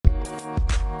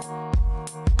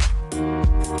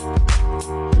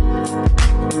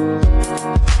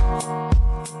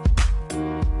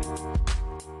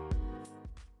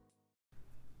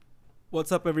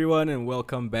What's up, everyone, and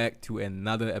welcome back to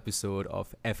another episode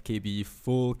of FKB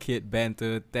Full Kit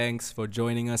Banter. Thanks for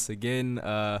joining us again.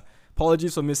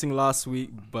 Apologies for missing last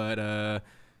week, but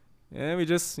we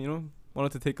just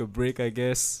wanted to take a break. I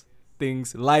guess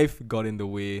life got in the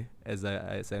way, as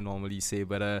I normally say.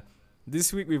 But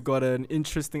this week we've got an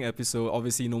interesting episode.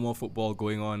 Obviously, no more football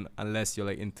going on unless you're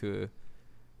into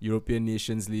European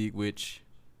Nations League, which,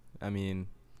 I mean,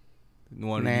 no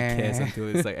one really cares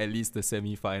until it's at least the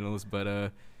semi-finals.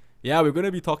 But we're going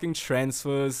to be talking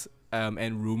transfers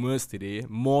and rumors today.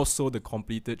 More so the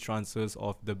completed transfers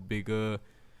of the bigger,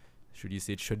 should you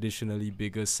say, traditionally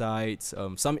bigger sides.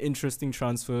 Some interesting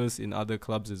transfers in other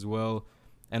clubs as well.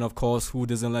 And of course, who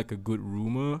doesn't like a good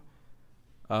rumor?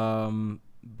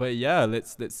 But yeah,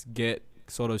 let's get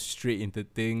sort of straight into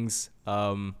things.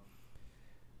 One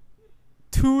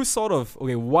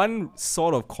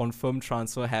sort of confirmed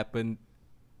transfer happened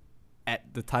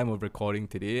at the time of recording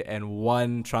today, and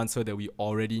one transfer that we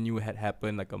already knew had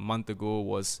happened a month ago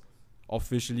was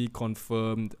officially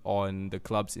confirmed on the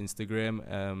club's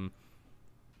Instagram.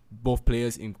 Both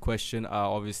players in question are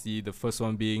obviously the first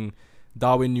one being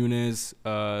Darwin Núñez.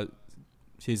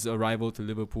 His arrival to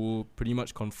Liverpool pretty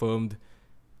much confirmed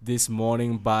this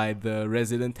morning by the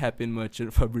resident tap-in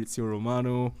merchant Fabrizio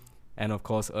Romano. And of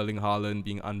course, Erling Haaland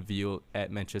being unveiled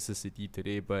at Manchester City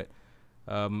today. But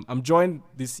I'm joined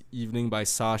this evening by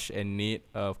Sash and Nate,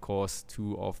 of course,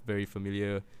 two of very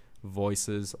familiar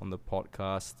voices on the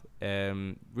podcast.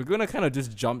 We're going to kind of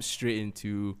just jump straight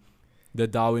into the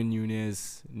Darwin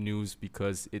Núñez news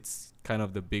because it's kind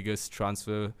of the biggest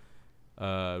transfer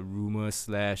rumor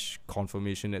 /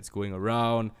 confirmation that's going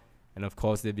around. And of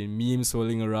course, there have been memes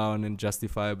swirling around, and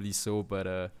justifiably so.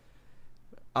 But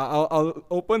I'll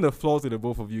open the floor to the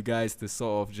both of you guys to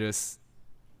sort of just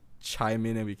chime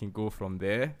in, and we can go from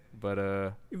there. But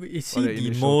is he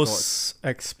the most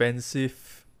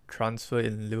expensive transfer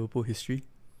in Liverpool history?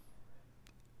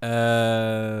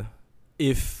 I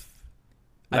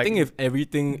think if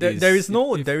everything there is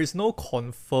no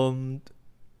confirmed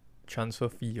transfer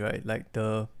fee, right?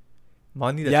 The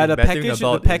money that the package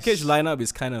is lineup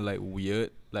is kind of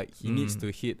weird. He needs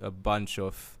to hit a bunch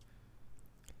of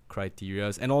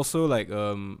criterias, and also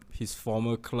his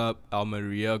former club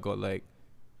Almeria got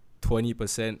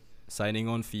 20% signing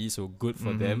on fee, so good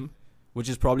for them, which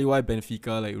is probably why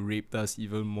Benfica raped us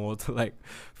even more to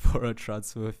for a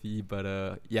transfer fee. But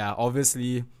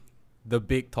obviously the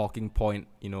big talking point,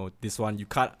 this one you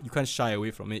can't shy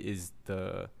away from it, is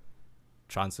the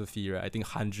transfer fee, right? I think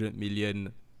 100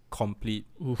 million complete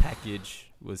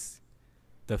package was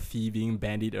the fee being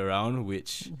bandied around,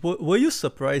 which... Were you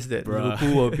surprised that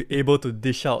Liverpool were able to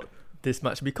dish out this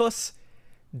much? Because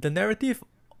the narrative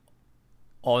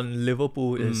on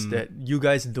Liverpool is that you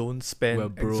guys don't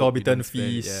spend exorbitant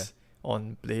fees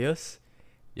on players.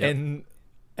 Yep. And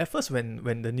at first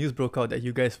when the news broke out that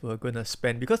you guys were going to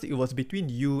spend, because it was between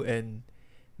you and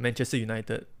Manchester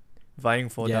United vying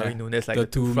for Darwin Núñez, the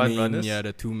two front runners. Yeah,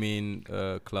 the two main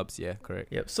clubs,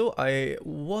 correct. Yep. So I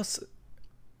was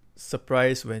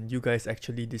surprised when you guys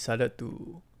actually decided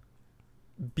to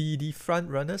be the front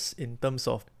runners in terms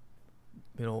of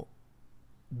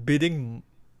bidding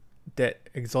that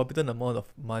exorbitant amount of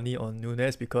money on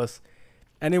Núñez, because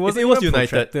it was United.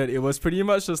 Protracted. It was pretty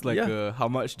much just how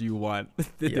much do you want?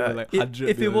 They were 100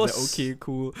 if it was okay,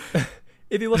 cool.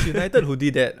 If it was United who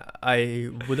did that, I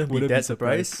wouldn't be that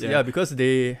surprised. Yeah, because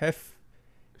they have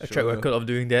a track record of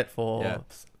doing that for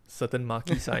certain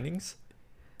marquee signings.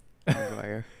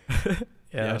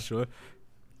 Yeah, sure.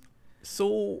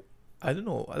 So I don't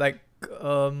know.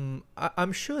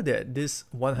 I'm sure that this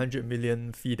 100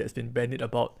 million fee that's been bandied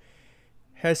about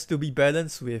has to be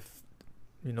balanced with,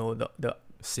 the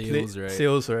sales, right?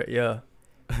 Sales, right? Yeah.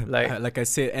 Like I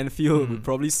said, Anfield, we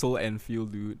probably sold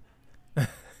Anfield, dude.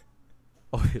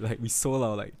 Or we sold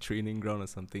our training ground or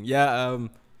something. Yeah.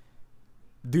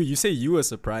 Dude, you say you were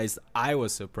surprised. I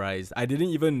was surprised. I didn't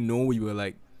even know we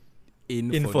were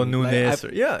in for Núñez.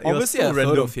 Obviously, I've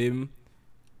heard of him.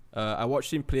 I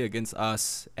watched him play against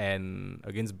us and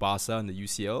against Barca in the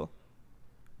UCL.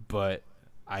 But,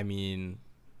 I mean,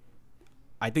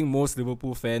 I think most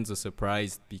Liverpool fans are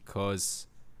surprised because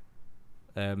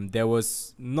there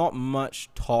was not much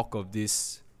talk of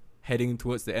this heading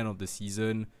towards the end of the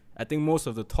season. I think most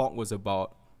of the talk was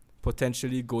about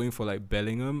potentially going for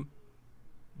Bellingham.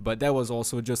 But that was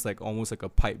also just almost a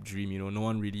pipe dream, No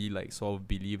one really sort of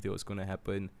believed it was going to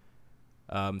happen.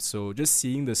 So just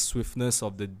seeing the swiftness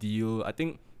of the deal, I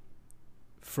think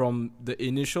from the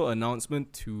initial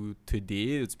announcement to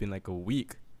today, it's been a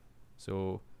week.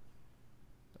 So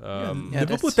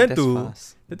Liverpool tend to...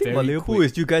 The thing about Liverpool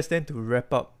is you guys tend to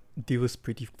wrap up deals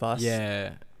pretty fast.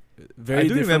 Yeah, very I do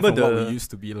different remember from what we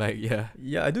used to be like. Yeah.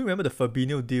 Yeah, I do remember the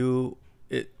Fabinho deal.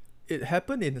 It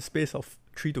happened in the space of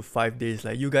 3 to 5 days.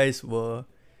 Like, you guys were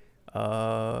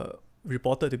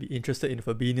reported to be interested in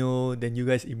Fabinho, then you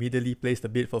guys immediately placed a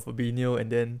bid for Fabinho,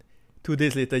 and then 2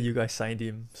 days later you guys signed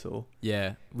him. So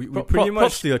yeah, we pretty much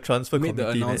props to your transfer made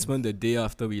committee, the announcement the day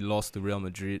after we lost to Real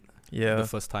Madrid. Yeah, the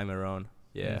first time around.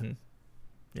 Yeah. Mhm.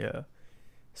 Yeah.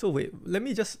 So wait, let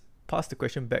me just pass the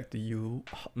question back to you.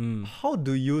 How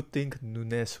do you think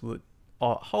Nunes would,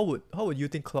 or how would you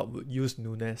think Klopp would use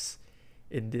Nunes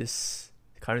in this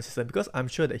current system? Because I'm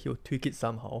sure that he'll tweak it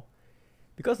somehow.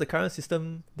 Because the current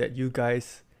system that you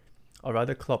guys, or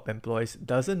rather Klopp employs,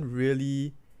 doesn't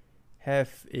really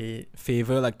have a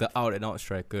favor like the out and out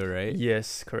striker, right?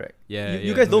 Yes, correct. Yeah,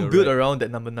 you guys don't you're build right. around that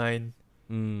number 9.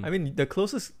 Mm. I mean, the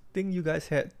closest thing you guys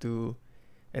had to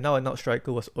an out and out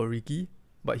striker was Origi,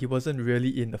 but he wasn't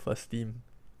really in the first team.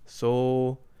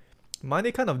 So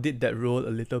Mane kind of did that role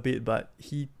a little bit, but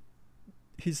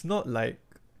he's not like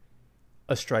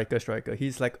a striker.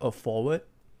 He's like a forward.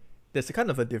 There's a kind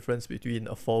of a difference between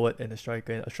a forward and a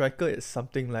striker. And a striker is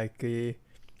something like a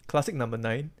classic number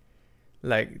 9,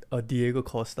 like a Diego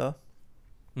Costa.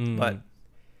 But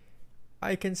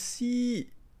I can see,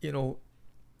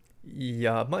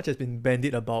 much has been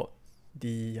bandied about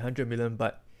the 100 million,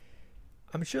 but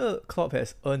I'm sure Klopp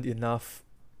has earned enough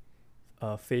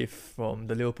faith from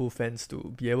the Liverpool fans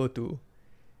to be able to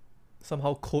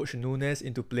somehow coach Nunes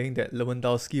into playing that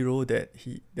Lewandowski role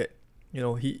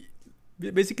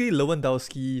basically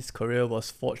Lewandowski's career was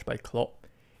forged by Klopp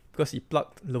because he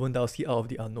plucked Lewandowski out of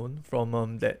the unknown from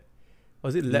Lech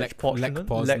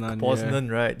Poznan,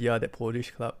 yeah. right? Yeah, that Polish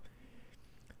club.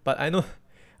 But I know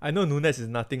Nunes is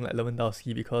nothing like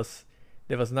Lewandowski because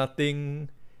there was nothing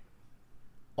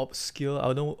obscure.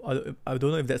 I don't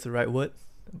know if that's the right word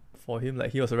for him.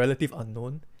 Like, he was a relative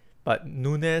unknown. But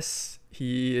Nunes,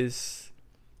 he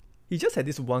just had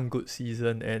this one good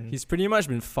season, and he's pretty much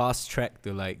been fast tracked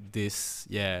to like this.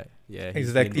 Yeah.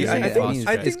 Exactly. I think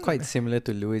I think it's quite similar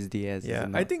to Luis Diaz. Yeah,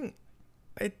 I think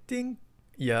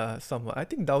somewhat. I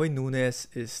think Darwin Nunes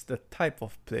is the type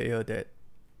of player that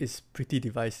is pretty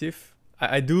divisive.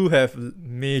 I do have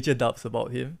major doubts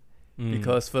about him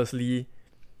because firstly,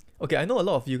 okay, I know a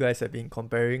lot of you guys have been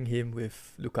comparing him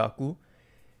with Lukaku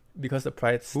because the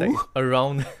price tag is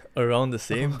around the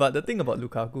same. But the thing about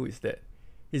Lukaku is that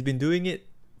he's been doing it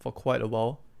for quite a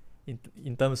while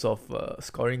in terms of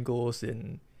scoring goals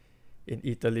in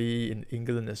Italy, in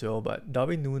England as well. But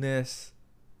Darwin Nunes,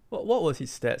 what was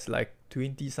his stats? Like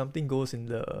 20-something goals in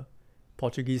the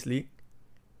Portuguese league?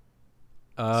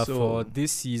 For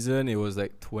this season, it was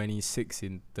like 26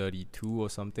 in 32 or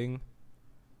something.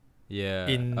 Yeah.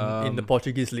 In the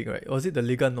Portuguese league, right? Was it the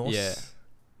Liga NOS?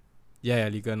 Yeah,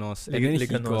 Liga NOS. And then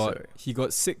he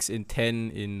got 6 in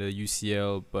 10 in the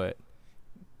UCL, but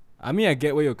I mean, I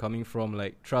get where you're coming from.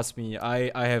 Like, trust me,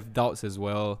 I have doubts as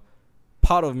well.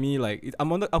 Part of me, like, I'm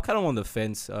kind of on the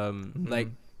fence. Like,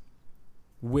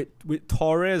 with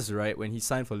Torres, right, when he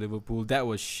signed for Liverpool, that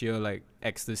was sheer like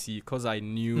ecstasy because I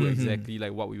knew exactly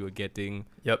like what we were getting.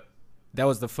 Yep. That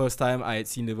was the first time I had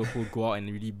seen Liverpool go out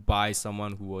and really buy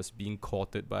someone who was being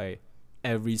courted by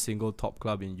every single top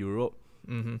club in Europe.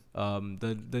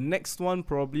 The next one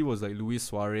probably was like Luis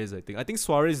Suarez. I think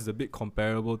Suarez is a bit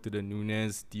comparable to the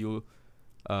Nunes deal,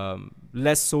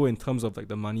 less so in terms of like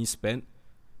the money spent.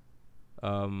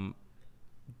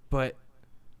 But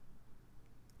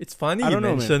it's funny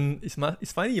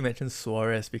it's funny you mentioned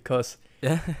Suarez because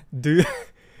do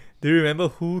you remember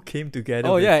who came together?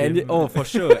 Oh with yeah, him? and for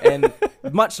sure. And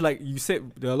much like you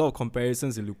said, there are a lot of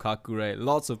comparisons to Lukaku, right?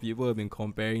 Lots of people have been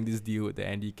comparing this deal with the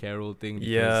Andy Carroll thing.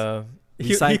 Yeah.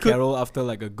 He signed Carroll after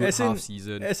like a good half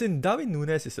season. As in, Darwin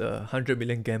Nunes is a 100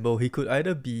 million gamble. He could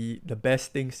either be the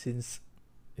best thing since,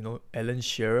 Alan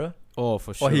Shearer. Oh,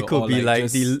 for sure. Or he could be like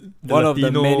the one Latino,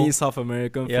 of the many South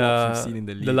American folks we've seen in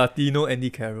the league. The Latino Andy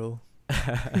Carroll.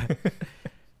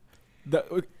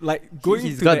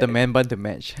 He's got the man bun to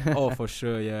match. Oh, for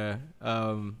sure, yeah.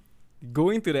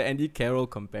 Going to the Andy Carroll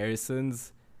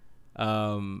comparisons,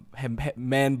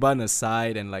 man bun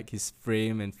aside and like his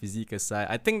frame and physique aside,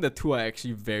 I think the two are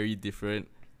actually very different.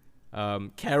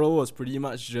 Carroll was pretty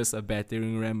much just a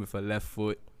battering ram with a left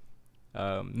foot.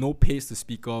 No pace to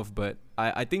speak of, but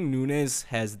I think Nunes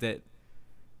has that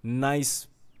nice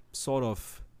sort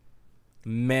of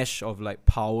mesh of like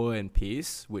power and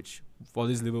pace, which for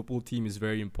this Liverpool team is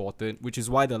very important, which is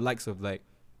why the likes of like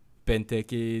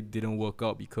Benteke didn't work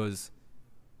out, because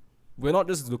we're not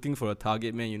just looking for a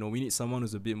target man, we need someone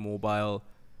who's a bit mobile.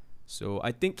 So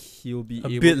I think he'll be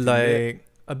a bit like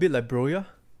Broja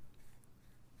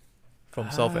from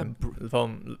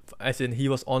from as in he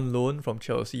was on loan from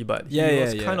Chelsea, but he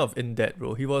was kind of in that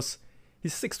role. He's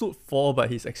 6'4",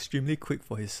 but he's extremely quick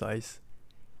for his size.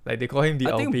 Like they call him the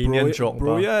Albanian Drogba.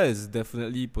 Broja is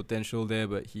definitely potential there,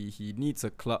 but he needs a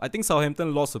club. I think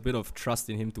Southampton lost a bit of trust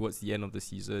in him towards the end of the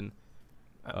season.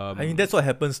 I mean that's what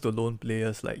happens to lone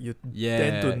players. Like you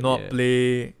tend to not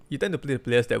play. You tend to play the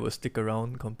players that will stick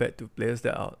around compared to players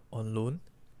that are on loan.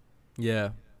 Yeah.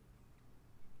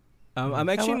 I'm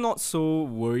actually not so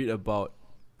worried about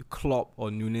Klopp or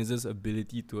Nunez's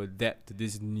ability to adapt to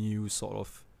this new sort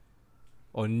of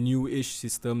or newish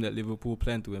system that Liverpool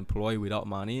plan to employ without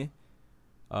Mane.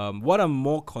 What I'm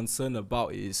more concerned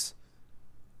about is,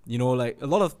 like a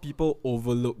lot of people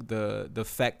overlook the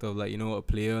fact of like, a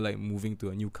player like moving to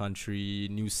a new country,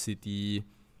 new city.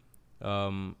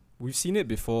 We've seen it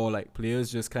before, like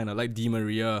players just kind of like Di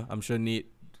Maria. I'm sure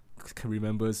Nate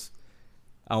remembers.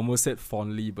 I almost said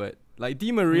fondly, but like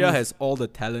Di Maria has all the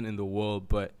talent in the world,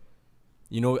 but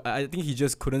I think he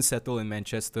just couldn't settle in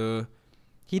Manchester.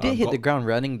 He did hit the ground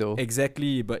running though.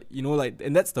 Exactly, but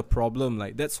and that's the problem.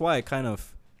 Like that's why I kind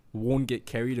of won't get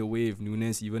carried away if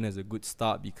Nunez even has a good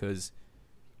start, because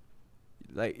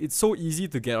like it's so easy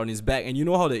to get on his back, and you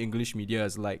know how the English media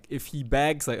is like. If he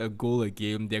bags like a goal a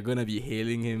game, they're gonna be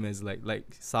hailing him as like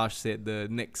Sash said, the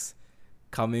next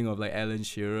coming of like Alan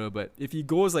Shearer. But if he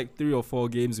goes like 3 or 4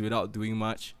 games without doing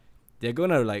much, they're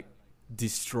gonna like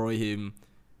destroy him.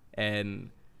 And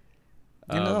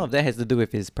none of that has to do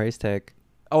with his price tag.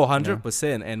 Oh,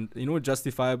 100%. And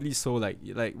justifiably so. Like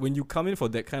when you come in for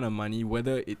that kind of money,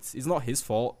 whether it's not his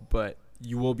fault, but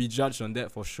you will be judged on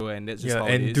that for sure, and that's just how it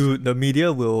is. And dude, the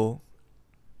media will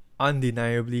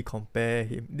undeniably compare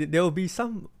him. There will be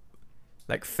some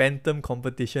like phantom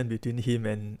competition between him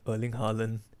and Erling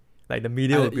Haaland. Like the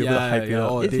media will be able to hype it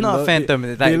up. It's not phantom.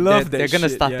 It's like they're gonna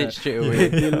start it straight away.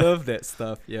 They love that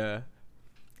stuff. Yeah.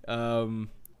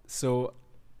 So,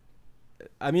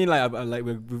 I mean, like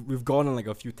we've gone on like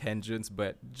a few tangents,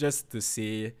 but just to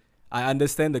say, I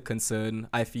understand the concern.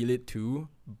 I feel it too,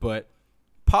 but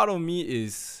part of me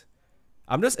is,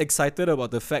 I'm just excited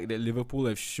about the fact that Liverpool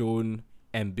have shown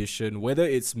ambition. Whether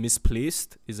it's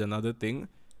misplaced is another thing,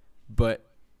 but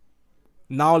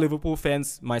now Liverpool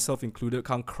fans, myself included,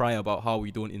 can't cry about how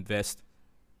we don't invest,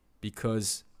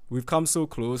 because we've come so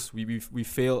close. We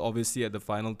failed obviously at the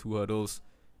final 2 hurdles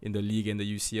in the league and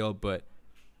the UCL, but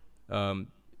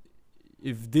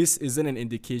if this isn't an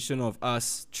indication of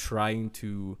us trying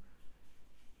to,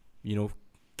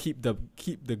 keep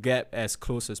the gap as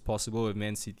close as possible with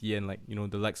Man City and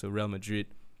the likes of Real Madrid,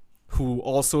 who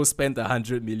also spent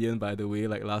 100 million, by the way,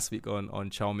 like last week on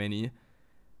Tchouaméni.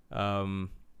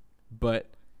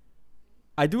 But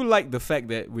I do like the fact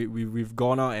that we've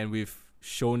gone out and we've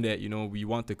shown that we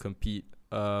want to compete.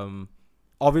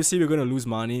 Obviously we're gonna lose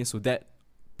Mane, so that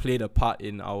played a part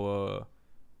in our,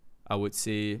 I would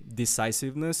say,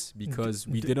 decisiveness, because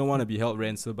we didn't want to be held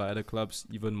ransom by other clubs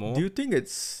even more. Do you think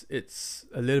it's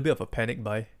a little bit of a panic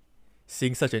buy,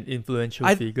 seeing such an influential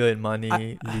figure in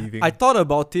Mane leaving? I thought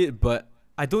about it, but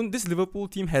this Liverpool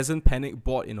team hasn't panic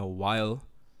bought in a while.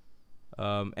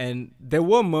 And there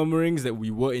were murmurings that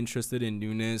we were interested in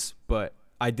Nunez, but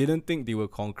I didn't think they were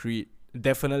concrete.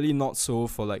 Definitely not so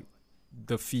for like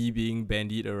the fee being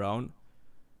bandied around.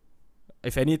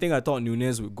 If anything, I thought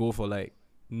Nunez would go for like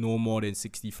no more than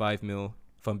 65 mil,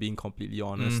 if I'm being completely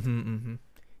honest.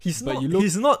 He's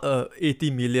not a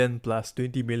 80 million plus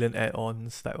 20 million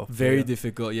add-ons type of player. Very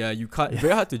difficult. Yeah, you can't.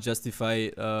 Very hard to justify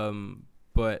it.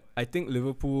 But I think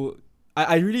Liverpool,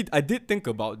 I did think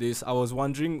about this. I was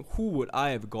wondering who would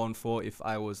I have gone for if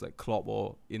I was like Klopp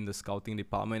or in the scouting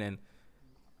department. And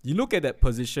you look at that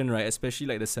position, right? Especially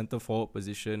like the centre forward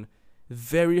position.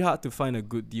 Very hard to find a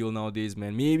good deal nowadays,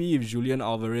 man. Maybe if Julian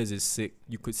Alvarez is sick,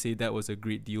 you could say that was a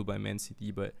great deal by Man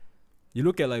City. But you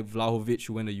look at like Vlahovic,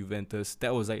 who went to Juventus,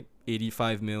 that was like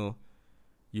 85 mil.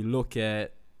 You look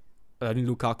at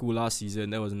Lukaku last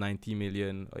season, that was 90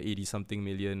 million or 80 something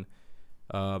million.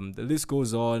 The list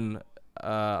goes on.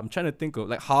 I'm trying to think of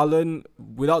like Haaland,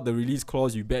 without the release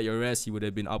clause, you bet your ass he would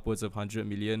have been upwards of 100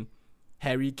 million.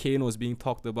 Harry Kane was being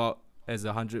talked about as a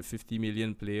 150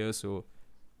 million player, so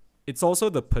it's also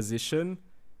the position.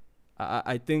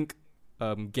 I think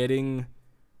getting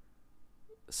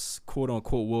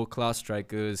quote-unquote world-class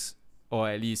strikers, or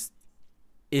at least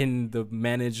in the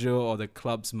manager or the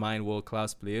club's mind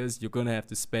world-class players, you're going to have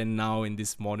to spend now in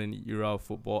this modern era of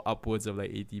football upwards of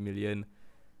like 80 million.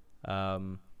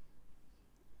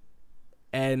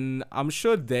 And I'm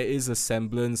sure there is a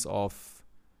semblance of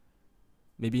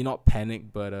maybe not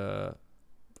panic, but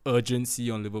urgency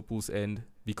on Liverpool's end,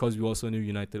 because we also knew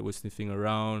United was sniffing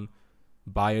around.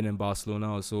 Bayern and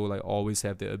Barcelona also like always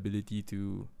have the ability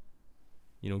to,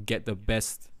 get the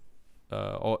best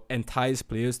or entice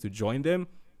players to join them.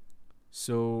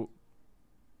 So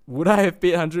would I have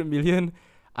paid 100 million?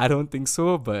 I don't think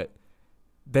so, but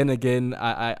then again,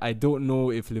 I don't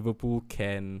know if Liverpool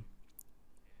can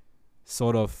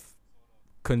sort of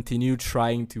continue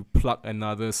trying to pluck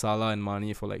another Salah and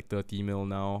Mane for like 30 mil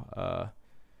now.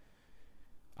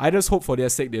 I just hope for their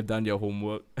sake they've done their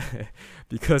homework,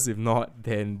 because if not,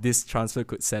 then this transfer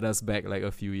could set us back like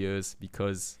a few years,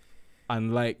 because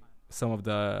unlike some of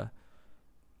the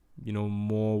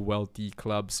more wealthy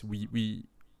clubs, we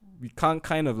can't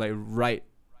kind of like write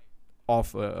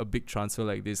off a big transfer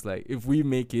like this. Like if we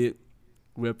make it,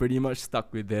 we're pretty much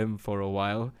stuck with them for a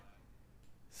while.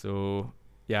 So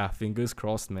yeah, fingers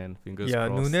crossed, man. Fingers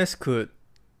crossed. Nunes could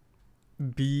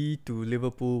be to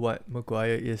Liverpool what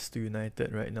Maguire is to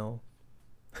United right now.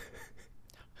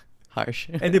 Harsh.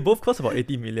 And they both cost about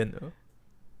 80 million though.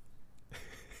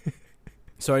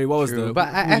 Sorry, what was the?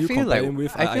 But I feel like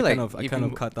I kind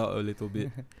of cut out a little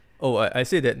bit. Oh, I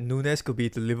say that Nunes could be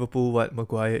to Liverpool what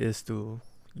Maguire is to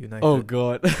United. Oh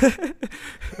God.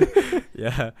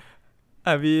 Yeah,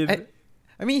 I mean,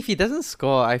 if he doesn't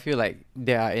score, I feel like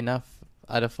there are enough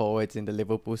other forwards in the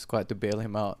Liverpool squad to bail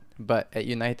him out. But at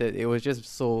United, it was just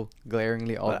so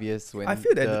glaringly obvious when I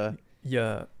feel that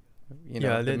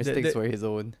the mistakes were his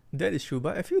own. That is true,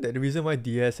 but I feel that the reason why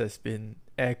Diaz has been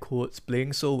air quotes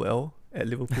playing so well at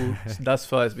Liverpool thus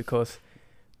far is because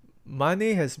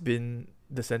Mane has been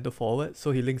the centre forward,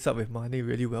 so he links up with Mane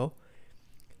really well.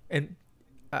 And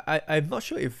I'm not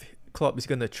sure if Klopp is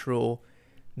gonna throw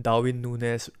Darwin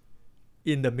Núñez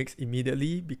in the mix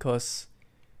immediately, because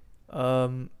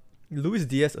Luis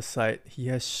Diaz aside, he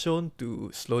has shown to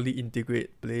slowly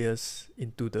integrate players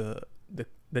into the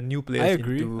new players.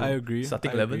 I agree.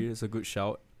 Starting 11. It's a good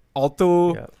shout.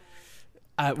 Although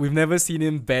we've never seen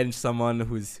him bench someone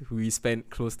who he spent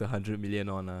close to 100 million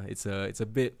on. It's a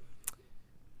bit.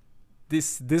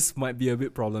 This might be a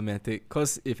bit problematic,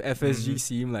 because if FSG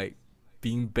seem like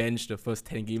being benched the first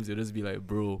 10 games, it'll just be like,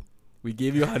 bro, we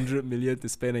gave you 100 million to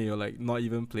spend and you're like not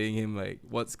even playing him. Like,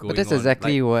 what's going on? But that's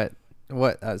exactly what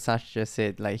Sash just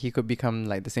said. Like, he could become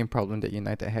like the same problem that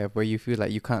United have, where you feel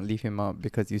like you can't leave him out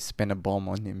because you spent a bomb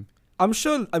on him. I'm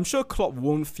sure Klopp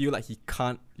won't feel like he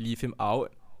can't leave him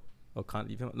out, or can't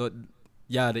leave him out. No,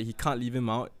 that he can't leave him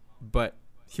out, but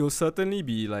he'll certainly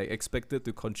be like expected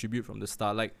to contribute from the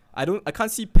start. Like, I can't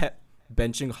see Pep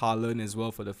benching Haaland as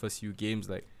well for the first few games.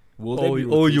 Like,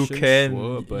 you can.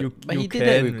 Sure, but he did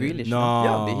that with Grealish.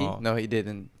 No. Did he? No, he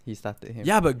didn't. He started him.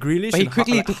 Yeah, but Grealish, but he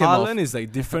quickly took him off. Haaland is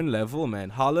like different level,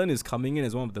 man. Haaland is coming in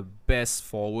as one of the best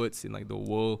forwards in like the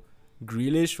world.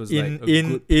 Grealish was like a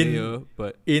good player,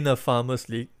 but in a Farmers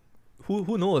League,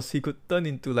 who knows? He could turn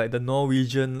into like the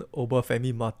Norwegian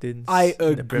Obafemi Martins. I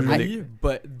agree,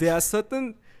 but there are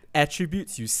certain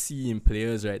attributes you see in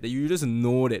players, right, that you just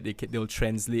know that they'll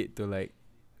translate to like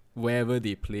wherever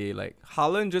they play. Like,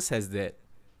 Haaland just has that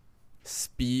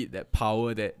speed, that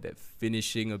power, that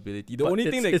finishing ability. The only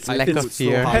thing that could slow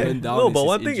Haaland down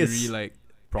is his injury like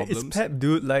problems. It's Pep,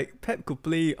 dude. Like, Pep could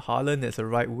play Haaland as a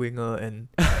right winger and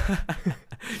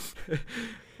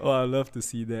oh, I love to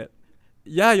see that.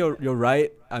 Yeah, you're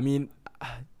right. I mean,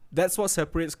 that's what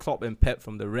separates Klopp and Pep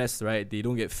from the rest, right? They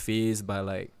don't get fazed by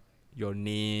like your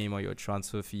name or your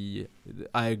transfer fee.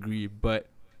 I agree, but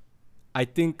I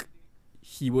think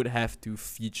he would have to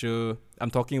feature. I'm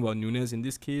talking about Núñez in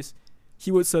this case. He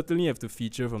would certainly have to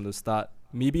feature from the start.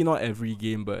 Maybe not every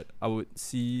game, but I would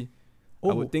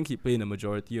think he'd play in a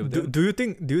majority of them. Do you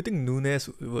think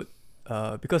Núñez would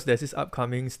because there's this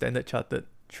upcoming Standard Chartered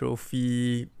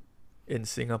Trophy in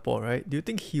Singapore, right? Do you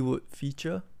think he would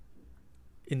feature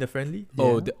in the friendly?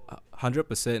 Oh,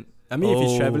 100%. I mean, if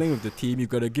he's traveling with the team, you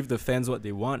gotta give the fans what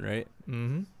they want, right?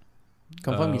 Mm-hmm.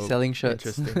 Confirm he's selling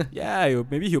shirts. Interesting. Yeah,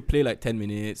 maybe he'll play like 10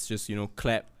 minutes, just,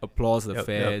 clap, applause the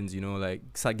fans, like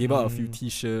give out a few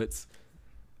t-shirts.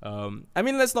 I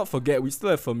mean, let's not forget, we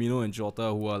still have Firmino and Jota,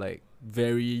 who are like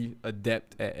very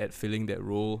adept at filling that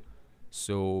role.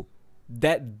 So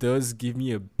that does give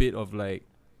me a bit of like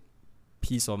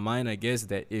peace of mind, I guess,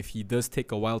 that if he does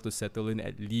take a while to settle in,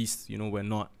 at least, we're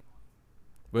not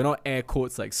air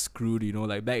quotes like screwed,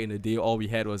 like back in the day, all we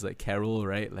had was like Carroll,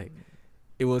 right? Like,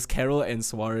 it was Carroll and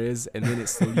Suarez, and then it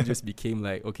slowly just became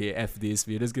like, okay, F this,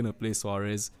 we're just gonna play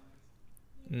Suarez.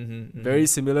 Very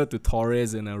similar to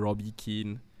Torres and Robbie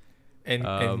Keane. And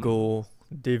Go.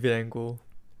 David Ngo.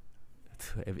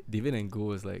 David Ngo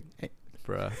was like,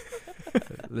 bruh.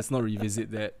 Let's not revisit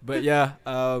that. But yeah,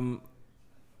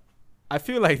 I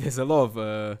feel like there's a lot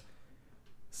of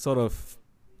sort of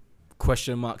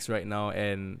question marks right now,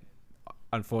 and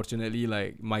unfortunately,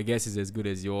 like my guess is as good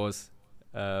as yours.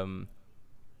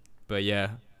 But yeah,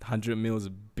 100 mil is a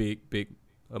big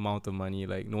amount of money.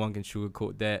 Like no one can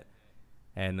sugarcoat that.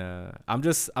 And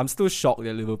I'm still shocked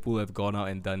that Liverpool have gone out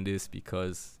and done this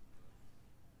because,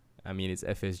 I mean, it's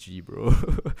FSG, bro.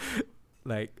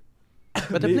 Like,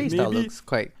 but the play style looks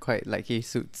quite like he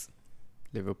suits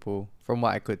Liverpool, from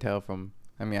what I could tell from.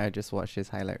 I mean, I just watched his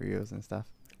highlight reels and stuff.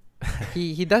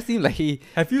 he does seem like he.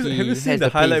 Have you seen the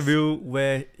highlight reel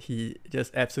where he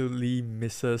just absolutely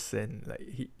misses and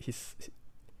like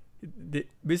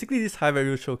basically this highlight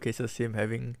reel showcases him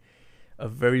having a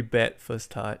very bad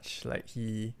first touch. Like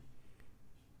he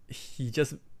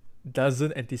just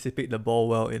doesn't anticipate the ball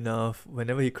well enough.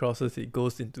 Whenever he crosses, it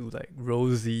goes into like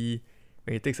rosy.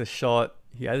 When he takes a shot,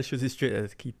 he either shoots it straight at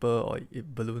the keeper or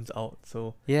it balloons out.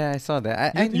 So yeah, I saw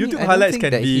that. YouTube highlights can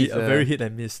be a very hit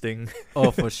and miss thing. Oh,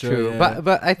 for sure. True. Yeah.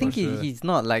 But I think he's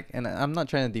not like, and I'm not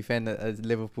trying to defend a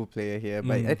Liverpool player here,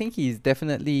 but I think he's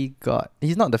definitely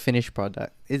he's not the finished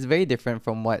product. It's very different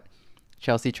from what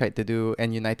Chelsea tried to do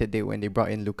and United did when they brought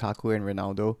in Lukaku and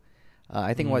Ronaldo.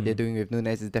 I think what they're doing with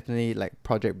Nunes is definitely like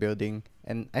project building,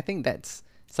 and I think that's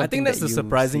something. I think that's the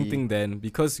surprising thing then,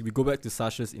 because we go back to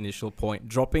Sasha's initial point,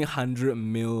 dropping 100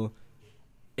 mil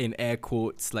in air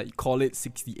quotes, like call it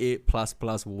 68 plus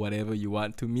whatever you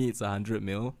want. To me, it's 100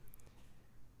 mil.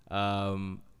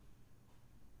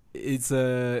 It's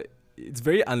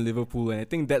very un-Liverpool, and I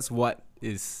think that's what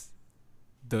is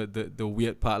the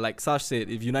weird part. Like Sash said,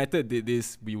 if United did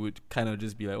this, we would kind of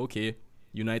just be like, okay,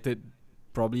 United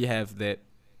probably have that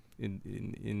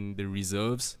in the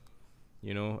reserves,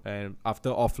 you know, and after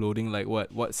offloading like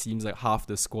what seems like half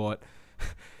the squad,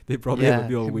 they probably have a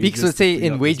bit of wages. Beaks would say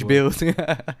in wage bills.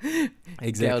 Exactly.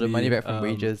 Get all the money back from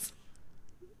wages.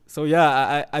 So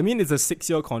yeah, I mean it's a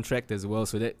 6-year contract as well,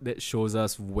 so that shows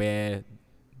us where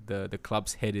the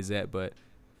club's head is at, but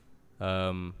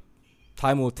time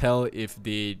will tell if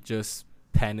they just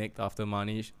panicked after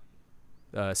Mane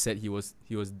said he was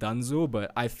donezo.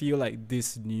 But I feel like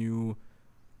this new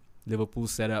Liverpool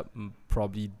setup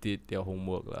probably did their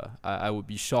homework lah. I would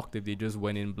be shocked if they just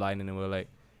went in blind and they were like,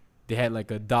 they had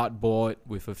like a dartboard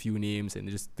with a few names and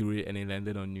they just threw it and it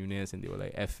landed on Nunes and they were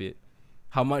like, F it.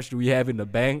 How much do we have in the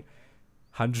bank?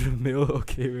 100 mil?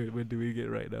 Okay, we're doing it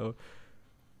right now.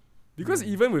 Because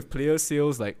even with player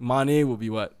sales, like Mane will be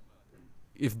what?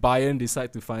 If Bayern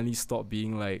decide to finally stop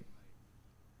being like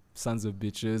sons of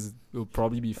bitches, it'll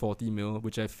probably be 40 mil,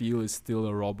 which I feel is still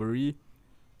a robbery.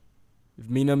 If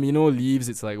Minamino leaves,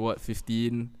 it's like what,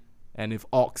 15? And if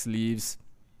Ox leaves,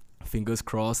 fingers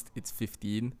crossed, it's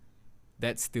 15.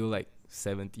 That's still like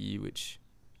 70, which,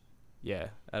 yeah,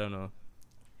 I don't know.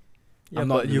 Yeah,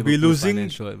 but you'll be losing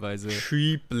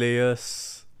 3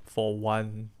 players for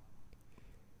one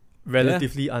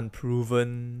relatively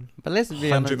unproven. But let's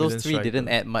be honest, those 3 didn't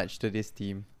add much to this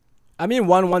team. I mean,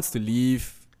 one wants to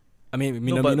leave. I mean,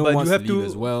 Minamino wants to leave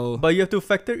as well. But you have to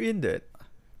factor in that,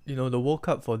 you know, the World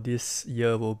Cup for this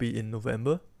year will be in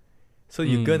November. So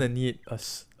you're going to need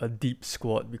a deep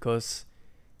squad because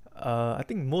I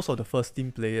think most of the first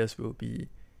team players will be...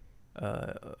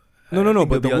 No,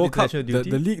 but the World Cup,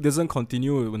 the league doesn't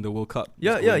continue when the World Cup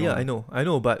I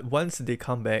know, but once they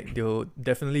come back, they'll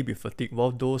definitely be fatigued.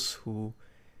 While those who,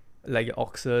 like your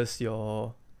Oxes,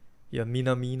 your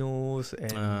Minaminos,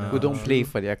 and who don't play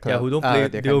for their club, who don't play,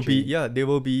 they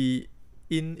will be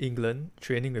in England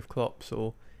training with Klopp.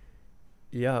 So,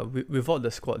 yeah, without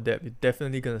the squad depth, you're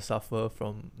definitely gonna suffer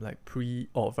from like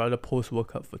post World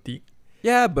Cup fatigue.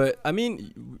 Yeah, but I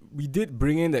mean, we did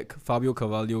bring in that Fabio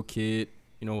Carvalho kid.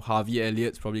 You know, Harvey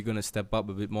Elliott's probably going to step up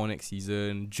a bit more next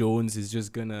season. Jones is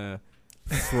just going to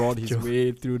fraud his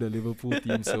way through the Liverpool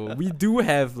team. So we do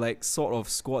have like sort of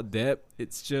squad depth.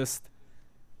 It's just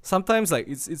sometimes like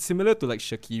it's similar to like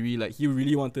Shaqiri. Like he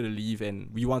really wanted to leave and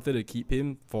we wanted to keep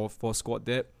him for squad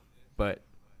depth. But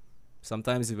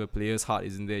sometimes if a player's heart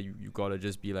isn't there, you got to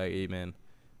just be like, hey man,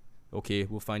 okay,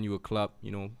 we'll find you a club.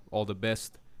 You know, all the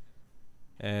best.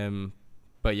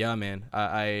 But yeah, man,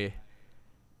 I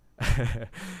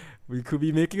we could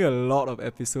be making a lot of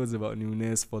episodes about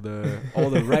Nunes for all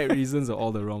the right reasons or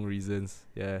all the wrong reasons.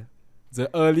 Yeah, it's an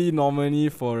early nominee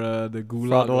for the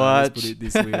Gulag. Let's put it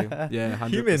this way. Yeah,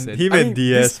 100%. Him and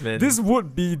Diaz, man. This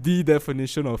would be the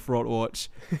definition of fraud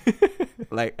watch.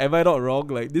 Like, am I not wrong?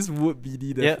 Like, this would be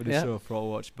the definition of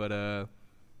fraud watch. But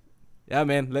yeah,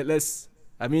 man. Let's.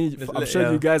 I mean, I'm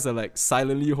sure you guys are like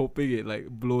silently hoping it like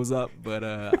blows up. But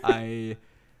I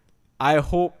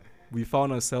hope we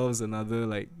found ourselves another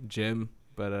like gem,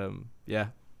 but yeah,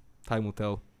 time will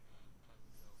tell.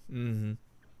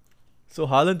 So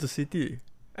Haaland to City.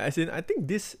 As in, I think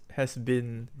this has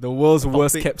been the world's a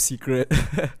worst topic- kept secret.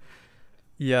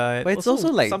 and But it's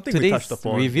also like something we today's touched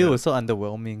upon. reveal yeah. was so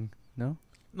underwhelming. No.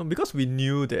 No, because we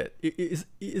knew that it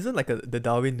isn't like the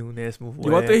Darwin Núñez move.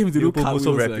 You wanted him to do Liverpool move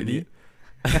so cartwheels, rapidly.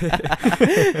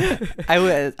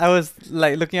 I was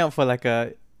like looking out for like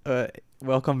a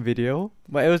welcome video,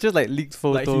 but it was just like leaked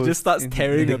photos. Like he just starts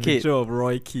tearing a indicate- picture of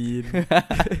Roy Keane.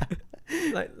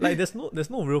 like there's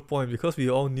no real point because we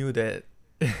all knew that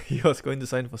he was going to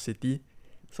sign for City,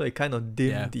 so it kind of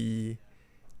dimmed Yeah. the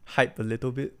hype a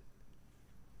little bit.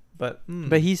 But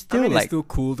But he's I still mean, it's like still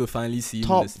cool to finally see him in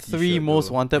top the City 3 shirt, most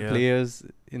though. wanted Yeah. players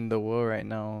in the world right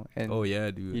now, and Oh yeah,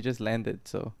 dude. he just landed.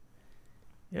 So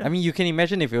yeah. I mean, you can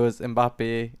imagine if it was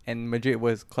Mbappe and Madrid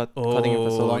was calling him for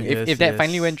so Oh, long. yes, If that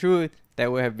finally yes. went through,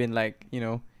 that would have been like,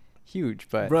 huge.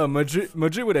 But Bro, Madrid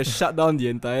would have shut down the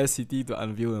entire city to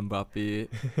unveil Mbappe.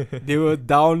 They were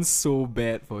down so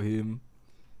bad for him.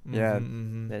 Yeah,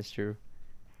 Mhm. that's true.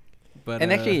 But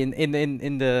And actually, in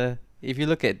the if you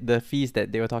look at the fees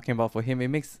that they were talking about for him, it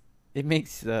makes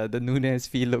the Núñez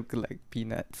fee look like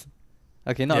peanuts.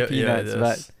 Okay, not Yeah, yeah, peanuts, it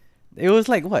but does. it was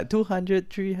like what 200,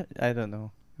 300. I don't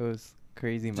know. It was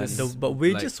crazy money. just but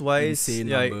wages wise, insane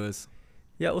yeah, numbers.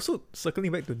 yeah. Also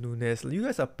circling back to Núñez, you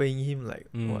guys are paying him like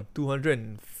what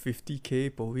 250k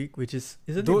per week, which isn't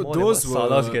it more than what Those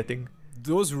Salah's were- getting?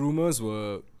 Those rumors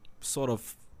were sort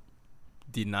of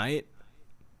denied.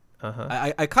 Uh-huh.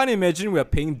 I can't imagine we're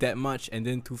paying that much and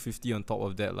then 250 on top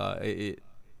of that lah.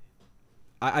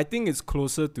 I think it's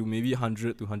closer to maybe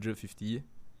 100 to 150.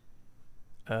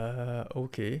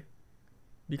 Okay.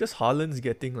 Because Haaland's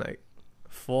getting like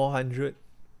 400k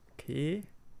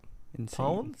Insane.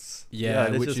 pounds. Yeah,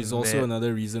 that's which just is also mad.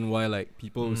 another reason why like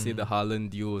people will say the Mm. Haaland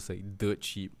deal was like dirt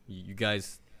cheap. You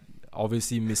guys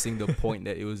obviously missing the point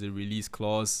that it was a release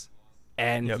clause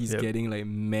and Yep, he's yep. getting like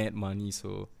mad money.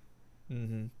 So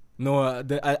Mm-hmm. no,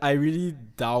 I really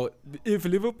doubt if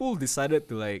Liverpool decided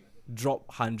to like drop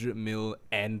 100 mil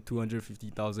and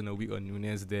 250,000 a week on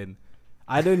Núñez, then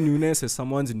either Núñez has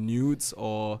someone's nudes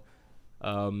or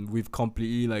we've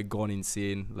completely like gone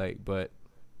insane. Like, but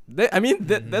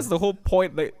that's the whole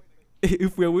point. Like,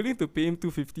 if we're willing to pay him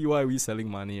 250, why are we selling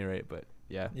money, right? But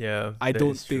yeah, Yeah, I that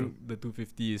don't is true. think the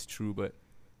 250 is true, but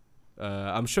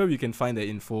I'm sure we can find the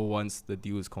info once the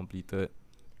deal is completed.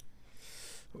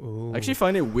 Ooh. I actually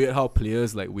find it weird how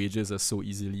players like wages are so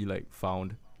easily like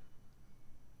found.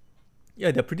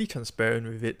 Yeah, they're pretty transparent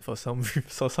with it for some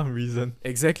reason.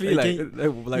 Exactly, Like,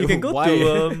 like you can go why?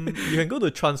 to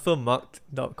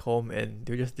transfermarkt.com and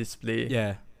they'll just display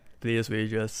yeah, players'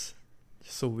 wages.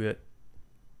 So weird.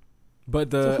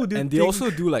 but So who do you they think- also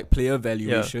do like player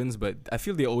valuations, but I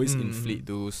feel they always Mm. inflate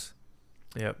those.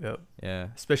 Yep. Yeah,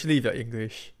 Especially if you're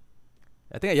English.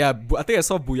 I think I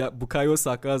saw Bukayo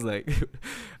Saka's like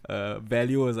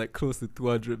value was like close to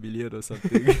 200 million or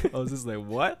something. I was just like,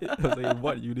 what? I was like,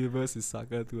 what universe is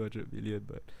Saka 200 million?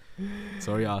 But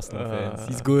sorry, Arsenal fans,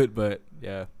 he's good, but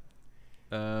yeah.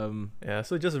 Yeah.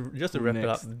 So just to Who wrap it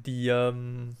next? up,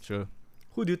 the Sure.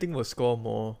 who do you think will score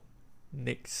more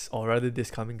next, or rather this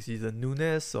coming season,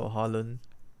 Núñez or Haaland?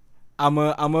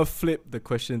 I'ma flip the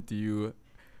question to you.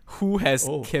 Who has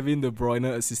Oh. Kevin De Bruyne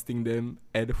assisting them,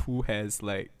 and who has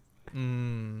like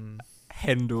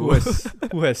Hendo?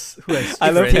 Who has I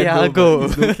love Fred? Thiago.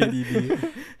 Thiago. But he's no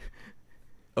KDB.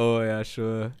 Oh yeah,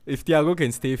 sure. If Thiago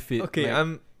can stay fit, Okay,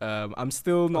 like, I'm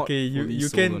still not okay. You fully you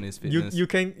sold on can his you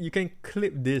fitness. you can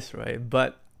clip this, right?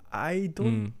 But I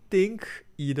don't think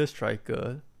either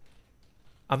striker.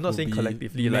 I'm not Will saying be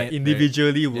collectively, mad, like right?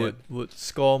 individually Yeah. would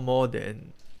score more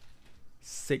than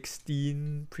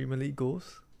 16 Premier League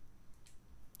goals.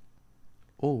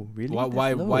 Oh, really?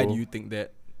 Why That's why do low. you think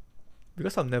that?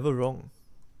 Because I'm never wrong.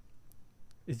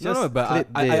 It's No, just no, but clip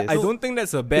I this. don't think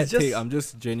that's a bad It's just- take. I'm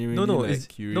just genuinely like it's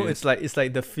curious. it's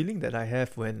like the feeling that I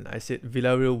have when I said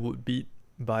Villarreal would beat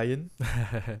Bayern.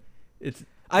 It's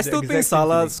I the still think exact same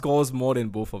Salah feeling. scores more than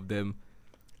both of them,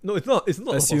 no, it's not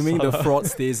about assuming the Salah. fraud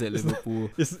stays at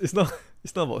Liverpool. It's not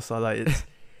about Salah. It's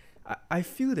I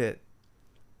feel that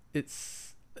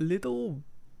it's a little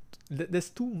there's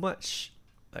too much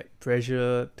like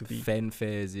pressure to be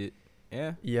Fanfare, is it?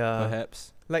 Yeah,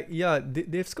 perhaps. like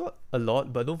they've scored a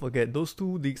lot, but don't forget those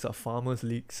two leagues are farmers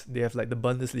leagues. They have like the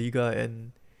Bundesliga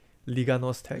and Liga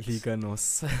NOS tax. Liga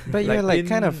Nos. But you're like like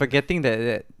kind of in- forgetting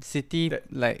that City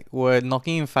that- like were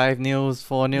knocking in 5-0,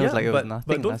 4-0, like it was nothing.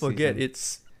 but don't last forget season.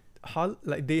 it's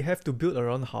like they have to build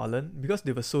around Haaland because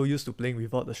they were so used to playing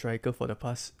without the striker for the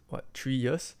past 3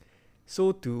 years.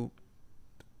 So to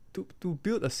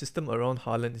build a system around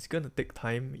Haaland is gonna take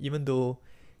time, even though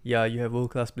you have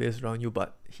world class players around you,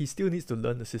 but he still needs to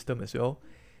learn the system as well.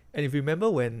 And if you remember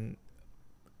when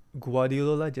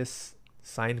Guardiola just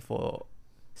signed for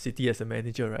City as a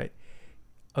manager, right?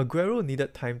 Aguero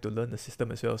needed time to learn the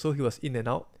system as well, so he was in and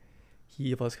out.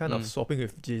 He was kind of swapping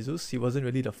with Jesus. He wasn't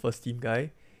really the first team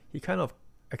guy. He kind of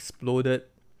exploded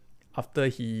after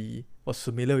he was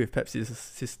familiar with Pep's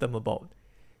system about,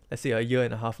 let's say, a year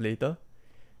and a half later,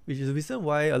 which is the reason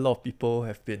why a lot of people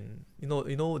have been, you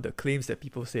know, the claims that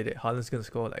people say that Haaland's gonna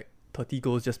score like 30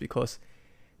 goals just because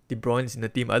De Bruyne is in the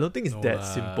team. I don't think it's that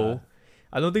simple.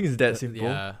 I don't think it's that simple.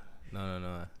 Yeah,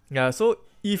 no. Yeah, so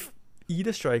if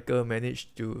either striker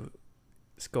managed to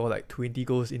score like 20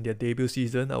 goals in their debut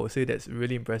season, I would say that's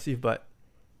really impressive. But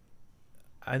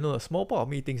I know a small part of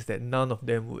me thinks that none of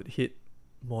them would hit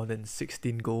more than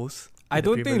 16 goals. I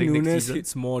don't think Nunes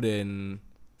hits more than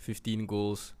 15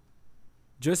 goals.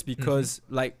 Just because,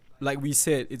 like we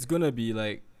said, it's gonna be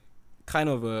like kind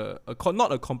of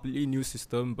not a completely new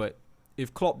system, but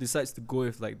if Klopp decides to go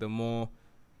with like the more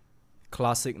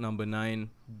classic number 9,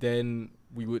 then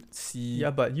we would see. Yeah,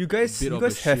 but you guys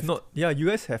have not. Yeah, you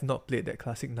guys have not played that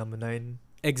classic number 9.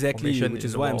 Exactly, which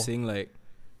is why I'm saying like.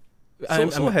 I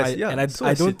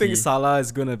don't think Salah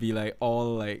is gonna be like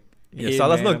all like. Yeah,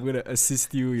 Salah's not. I'm gonna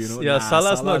assist you. You know. Yeah,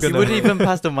 Salah's not gonna. He wouldn't even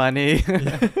pass the money.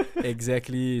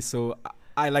 Exactly. So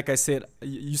I like I said,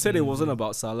 you said it wasn't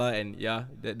about Salah, and yeah,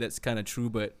 that's kind of true.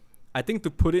 But I think to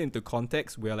put it into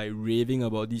context, we're like raving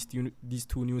about these two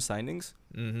new signings.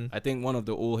 I think one of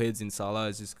the old heads in Salah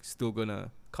is just still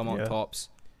gonna come out tops.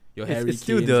 Your Harry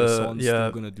Kane, your Son's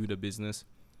still gonna do the business.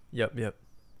 Yep.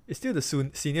 It's still the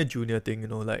senior junior thing, you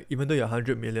know. Like even though you're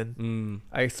 100 million,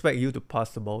 I expect you to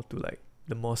pass the ball to like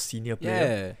the more senior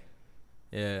player.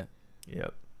 Yeah.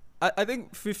 Yep. I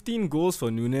think 15 goals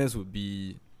for Nunes would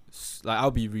be like,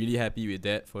 I'll be really happy with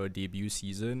that for a debut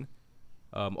season.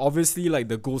 Obviously, like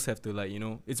the goals have to, like, you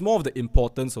know, it's more of the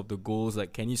importance of the goals.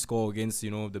 Like, can he score against,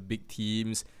 you know, the big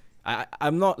teams?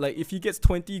 I'm not like, if he gets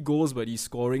 20 goals but he's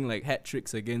scoring like hat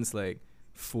tricks against like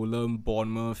Fulham,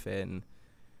 Bournemouth, and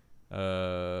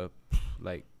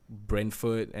like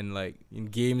Brentford, and like in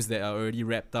games that are already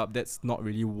wrapped up, that's not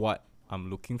really what I'm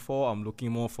looking for. I'm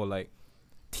looking more for like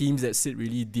teams that sit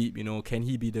really deep, you know. Can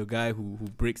he be the guy who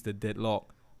breaks the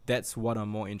deadlock? That's what I'm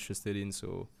more interested in.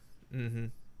 So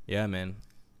yeah, man,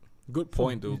 good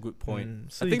point though. Good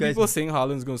point. So I think people saying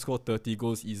Haaland's gonna score 30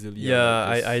 goals easily. Yeah,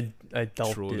 I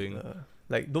doubt trolling it.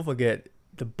 Like, don't forget,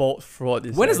 the ball fraud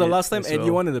is. When is the last time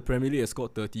anyone in the Premier League has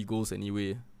scored 30 goals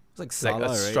anyway? It's like Salah,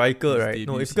 like a striker, right?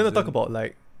 No, if you're gonna talk about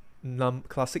like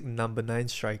classic number 9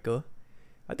 striker,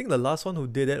 I think the last one who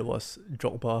did that was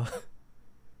Drogba.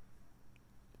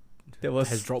 That was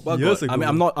has Drogba years ago. I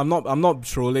mean, I'm not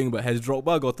trolling, but has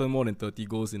Drogba gotten more than 30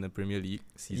 goals in the Premier League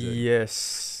season?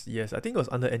 Yes. I think it was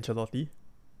under Ancelotti.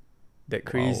 That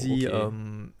crazy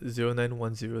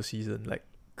 0910 season, like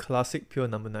classic pure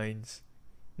number 9s,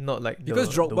 not like because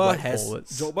Drogba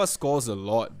Drogba scores a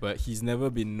lot, but he's never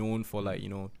been known for like, you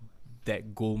know,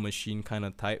 that goal machine kind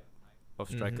of type of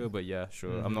striker. But yeah,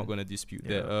 sure, I'm not gonna dispute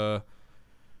that.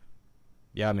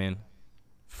 Yeah, man,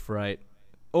 fright.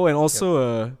 Oh, and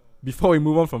also before we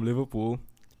move on from Liverpool,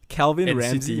 Calvin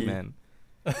Ramsey, man.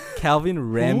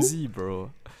 Calvin Ramsey,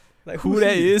 bro. Like who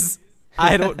that is,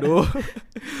 I don't know.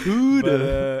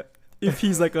 If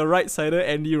he's like a right-sider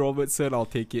Andy Robertson, I'll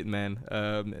take it,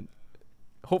 man.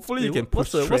 Hopefully you can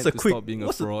push Trent to stop being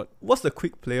a fraud. What's the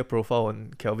quick player profile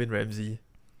on Calvin Ramsey?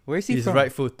 Where is he He's from?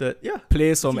 right-footed. Yeah.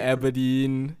 Plays from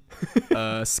Aberdeen,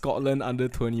 Scotland under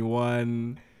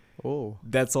 21. Oh.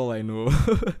 That's all I know.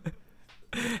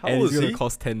 How and old he's is gonna he?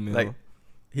 cost 10 mil. Like,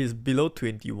 he's below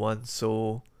 21,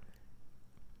 so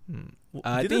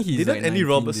I think he's like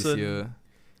 19 this year.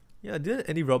 Yeah, didn't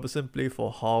Andy Robertson play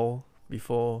for Hull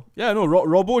before? Yeah, no,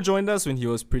 Robbo joined us when he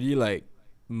was pretty like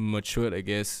matured, I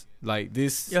guess. Like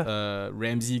this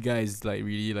Ramsey guy is like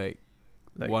really like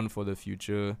one for the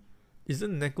future.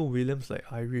 Isn't Neco Williams like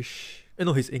Irish?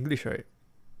 No, he's English, right?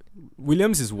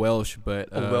 Williams is Welsh,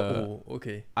 but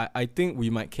okay. I think we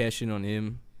might cash in on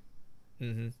him.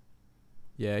 Mhm.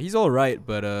 Yeah, he's all right,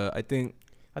 but I think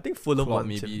Fulham Klopp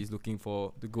maybe he's looking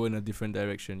to go in a different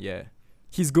direction. Yeah,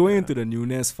 he's going into the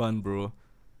Nunes fund, bro.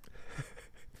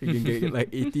 You can get like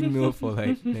 18 mil for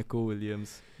like Neco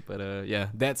Williams. But yeah,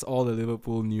 that's all the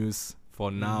Liverpool news for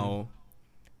now.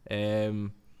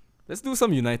 Let's do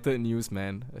some United news,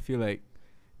 man. I feel like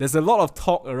there's a lot of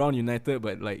talk around United,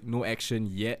 but like no action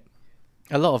yet.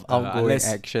 A lot of outgoing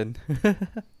action.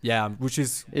 Yeah, which I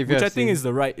think is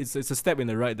the right. It's a step in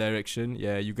the right direction.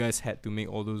 Yeah, you guys had to make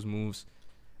all those moves.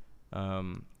 I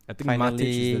think Matic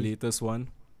is the latest one.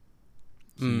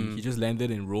 He just landed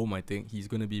in Rome. I think he's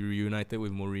gonna be reunited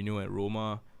with Mourinho at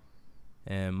Roma.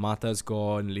 And Mata's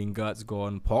gone, Lingard's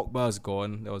gone, Pogba's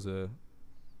gone. That was a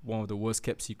one of the worst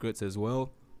kept secrets as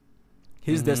well.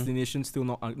 His destination still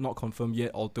not confirmed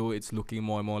yet, although it's looking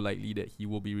more and more likely that he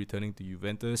will be returning to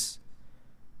Juventus.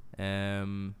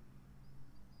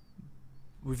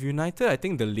 With United, I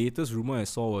think the latest rumor I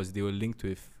saw was they were linked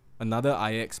with another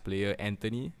Ajax player,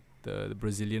 Anthony, the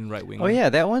Brazilian right winger. Oh yeah,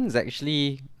 that one's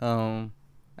actually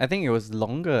I think it was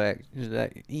longer.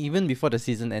 Like even before the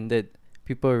season ended,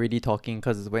 people were already talking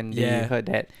because when they heard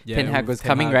that Ten Hag was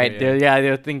coming, right? They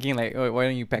were thinking like, oh, why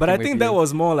don't you pack? But him I with think you? that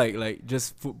was more like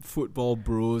just football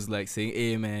bros like saying,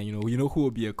 "Hey man, you know who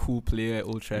would be a cool player at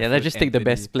Old Trafford?" Yeah, let's just take the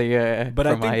best player But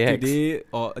from I think Ajax. today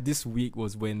or this week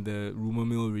was when the rumor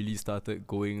mill really started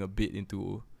going a bit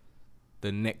into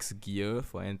the next gear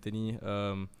for Anthony.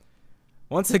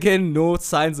 Once again, no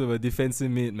signs of a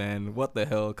defensive mid, man. What the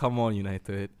hell? Come on,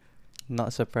 United.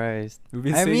 Not surprised. We've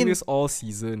been saying this all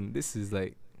season. This is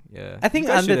like, yeah. I think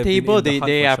You guys on should the have been table in the hunt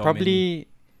they for are Tchouaméni. probably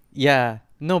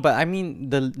no, but I mean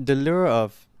the lure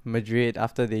of Madrid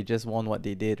after they just won what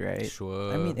they did, right?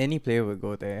 Sure. I mean any player would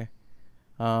go there.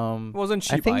 It wasn't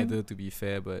I cheap think- either, to be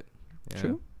fair, but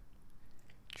yeah.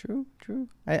 True.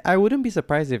 I wouldn't be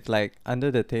surprised if like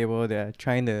under the table they're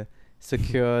trying to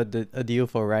secure a deal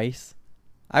for Rice.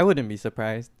 I wouldn't be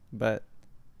surprised, but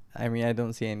I mean I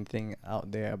don't see anything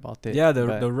out there about it. Yeah,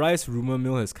 but the Rice rumor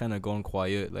mill has kind of gone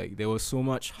quiet. Like there was so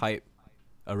much hype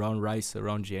around Rice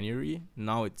around January.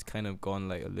 Now it's kind of gone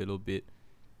like a little bit.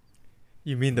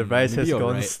 You mean the rice maybe has you're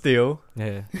gone right. stale?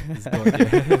 Yeah, it's gone.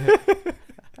 Yeah.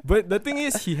 But the thing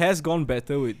is, he has gone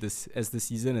better with this as the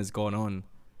season has gone on.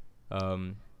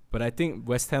 But I think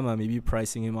West Ham are maybe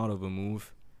pricing him out of a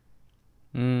move.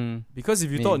 Because if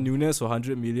you thought Nunes for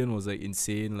 100 million was like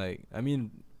insane, like I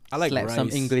mean, I like slap Rice. some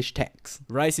English tax.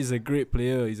 Rice is a great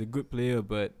player. He's a good player,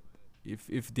 but if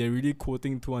they're really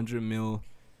quoting 200 mil,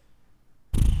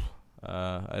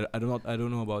 I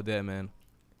don't know about that, man.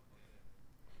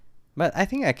 But I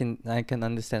think I can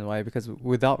understand why, because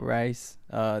without Rice,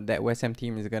 that West Ham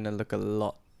team is gonna look a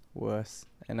lot worse.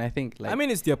 And I think like I mean,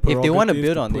 it's their if they wanna prerogative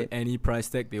build to on put it, any price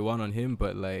tag they want on him,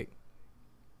 but like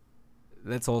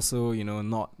that's also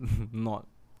not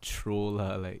troll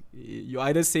lah. Like you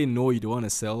either say no, you don't want to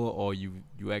sell, or you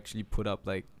actually put up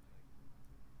like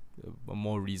a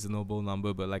more reasonable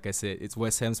number. But like I said, it's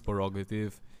West Ham's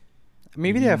prerogative.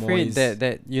 maybe they're afraid Moyes-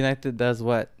 that United does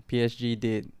what PSG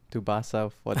did to Barca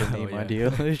for the Neymar yeah.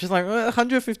 deal. It's just like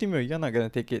 150 million. You're not gonna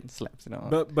take it. Slaps, you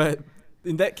know. But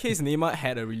in that case, Neymar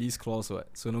had a release clause, what?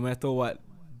 So no matter what,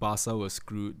 Barca was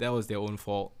screwed. That was their own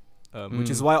fault. Which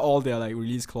is why all their like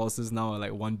release clauses now are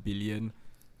like 1 billion.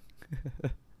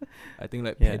 I think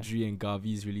like Yeah. Pedri and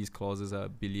Gavi's release clauses are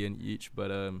 1 billion each.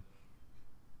 But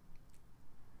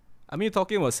I mean,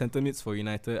 talking about sentiments for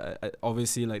United, I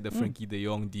obviously like the Frankie De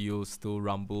Jong deal still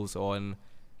rumbles on.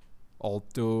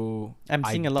 Although I'm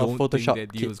seeing I a lot of don't think Photoshop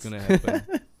that deal is kits. gonna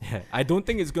happen. Yeah, I don't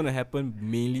think it's gonna happen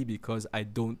mainly because I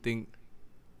don't think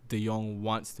De Jong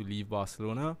wants to leave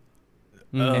Barcelona,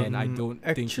 and I don't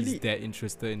think actually- he's that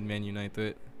interested in Man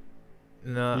United.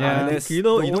 Nah, Yeah. Unless you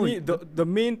know, the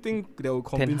main thing that will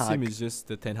convince him Hag. is just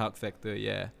the Ten Hag factor.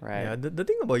 Yeah, Right. yeah, the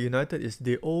thing about United is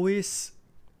they always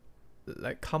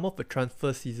like come off a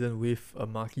transfer season with a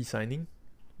marquee signing.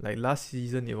 Like last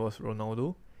season it was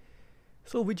Ronaldo.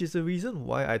 So which is the reason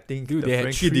why I think dude, the they had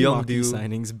Frankie 3 De Jong marquee deal.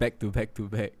 signings back to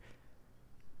back.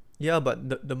 Yeah,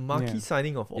 but the marquee Yeah.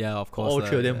 signing of Yeah, of course. all lah,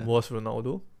 three of them yeah. was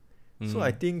Ronaldo. So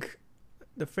I Mm. think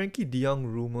the Frankie De Jong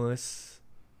rumors,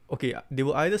 okay, they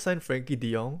will either sign Frankie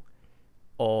De Jong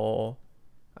or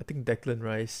I think Declan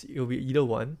Rice. It will be either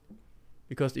one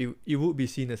because it would be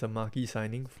seen as a marquee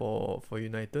signing for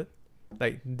United.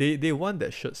 Like they want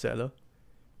that shirt seller.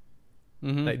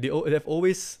 Mm-hmm. Like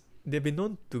they've been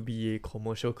known to be a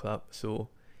commercial club. So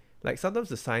like sometimes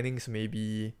the signings may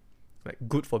be like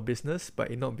good for business, but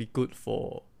it not be good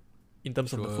for in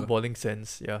terms of the Sure. footballing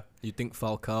sense. Yeah. You think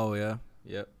Falcao? Yeah,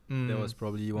 yep. That was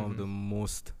probably one of the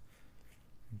most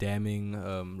damning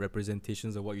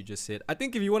representations of what you just said. I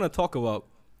think if you want to talk about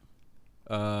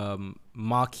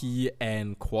marquee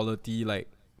and quality, like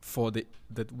for the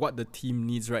what the team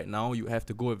needs right now, you have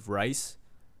to go with Rice,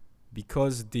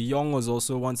 because De Jong was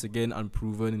also once again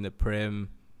unproven in the Prem.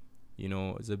 You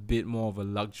know, is a bit more of a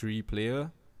luxury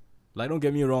player. Like, don't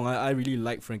get me wrong, I really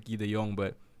like Frankie De Jong,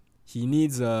 but he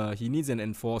needs an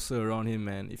enforcer around him,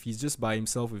 man. If he's just by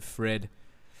himself with Fred,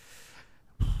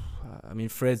 I mean,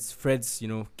 Fred's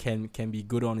can be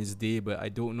good on his day, but I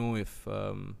don't know if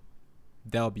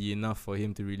that'll be enough for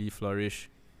him to really flourish.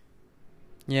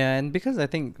 Yeah, and because I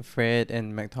think Fred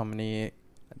and McTominay,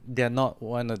 they're not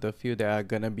one of the few that are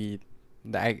gonna be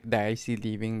that I see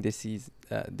leaving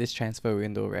this transfer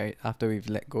window, right? After we've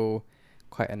let go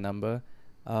quite a number,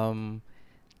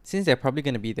 since they're probably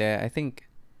going to be there, I think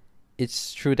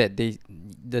it's true that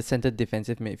the center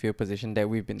defensive midfield position that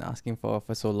we've been asking for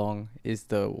so long is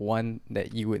the one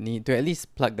that you would need to at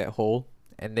least plug that hole.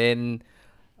 And then,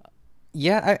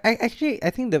 yeah, I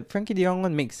think the Frankie de Jong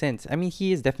one makes sense. I mean,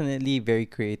 he is definitely very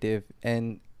creative,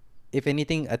 and if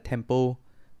anything, a tempo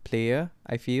player,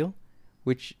 I feel,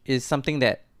 which is something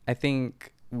that I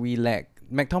think we lack.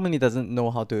 McTominay doesn't know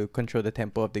how to control the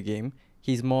tempo of the game.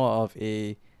 He's more of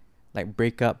a like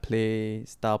break-up play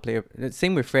style player.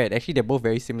 Same with Fred. Actually, they're both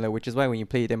very similar, which is why when you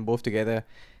play them both together,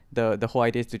 the whole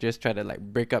idea is to just try to like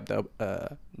break up the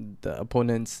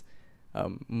opponent's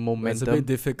momentum. It's a bit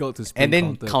difficult to spin and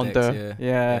then counter.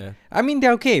 Yeah. I mean,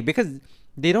 they're okay because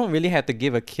they don't really have to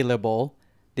give a killer ball.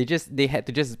 They had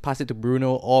to just pass it to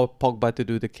Bruno or Pogba to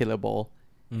do the killer ball,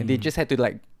 and they just had to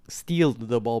like steal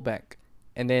the ball back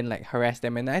and then like harass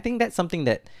them. And I think that's something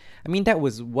that, I mean, that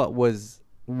was what was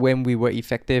when we were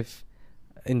effective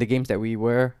in the games that we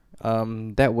were.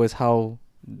 That was how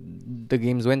the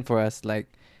games went for us. Like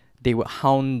they would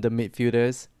hound the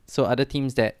midfielders. So other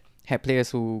teams that had players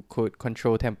who could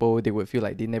control tempo, they would feel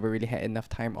like they never really had enough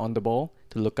time on the ball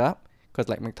to look up, because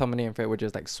like McTominay and Fred were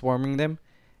just like swarming them.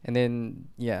 And then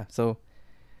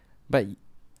but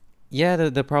yeah,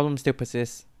 the problem still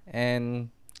persists, and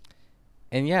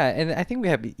I think we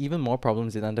have even more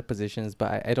problems in other positions,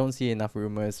 but I don't see enough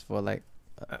rumors for like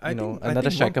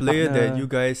another striker one player partner. that you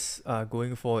guys are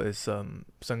going for is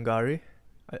Sangare.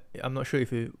 I'm not sure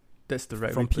if that's the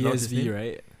right from way to pronounce his PSV, name.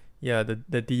 right? Yeah, the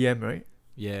DM, right?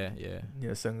 Yeah.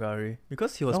 Yeah, Sangare,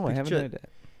 because he was I haven't heard pictured. that.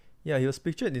 Yeah, he was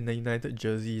pictured in the United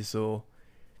jersey. So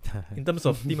in terms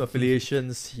of team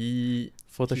affiliations, he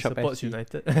Photoshop supports FC.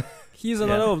 United. He's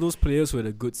another of those players who had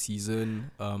a good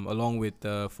season, along with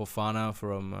Fofana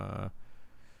from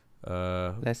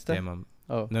Leicester? damn,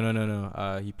 Oh,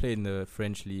 no. He played in the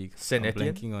French league. Saint I'm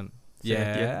Etienne? blanking on. Saint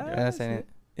Yeah. Etienne, Saint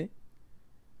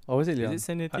or was it Is Leon? it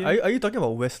Saint Etienne? Are you talking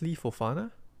about Wesley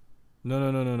Fofana? No.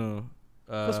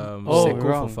 Seko.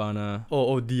 Seko Fofana.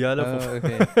 Oh, the other Oh,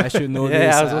 Fofana. okay. I should know Yeah,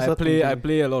 this. I was also I thinking.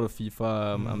 play a lot of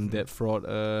FIFA. I'm Mhm. that fraud.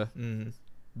 Mm.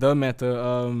 Doesn't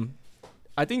matter.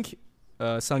 I think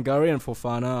Sangare and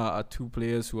Fofana are two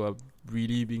players who are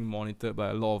really being monitored by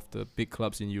a lot of the big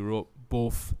clubs in Europe.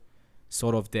 Both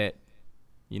sort of that,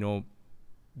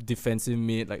 defensive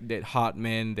mid, like that hard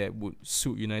man that would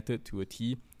suit United to a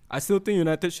T. I still think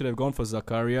United should have gone for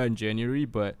Zakaria in January,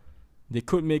 but they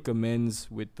could make amends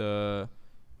with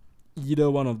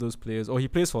either one of those players. Or he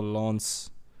plays for Lens?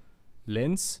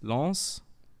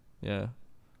 Yeah.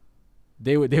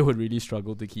 They would really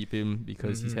struggle to keep him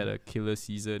because he's had a killer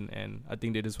season, and I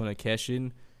think they just want to cash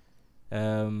in.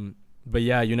 But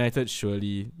yeah, United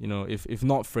surely, if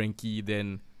not Frankie,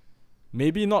 then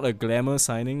maybe not a glamour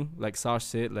signing like Sarge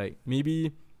said, like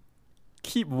maybe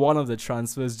keep one of the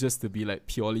transfers just to be like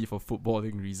purely for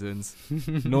footballing reasons.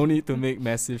 No need to make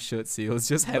massive shirt sales.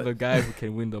 Just have a guy who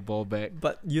can win the ball back.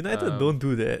 But United don't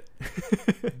do that.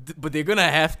 But they're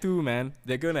gonna have to, man.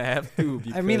 They're gonna have to.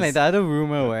 Because I mean, like the other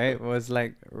rumor, right, was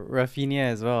like Rafinha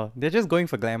as well. They're just going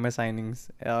for glamour signings,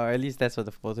 or at least that's what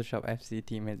the Photoshop FC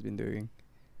team has been doing.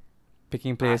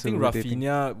 Picking I players. think who they think-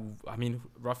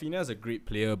 Rafinha is a great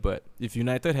player, but if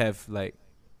United have like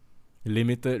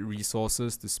limited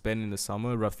resources to spend in the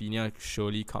summer, Rafinha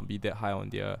surely can't be that high on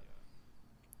their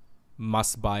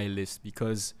must-buy list,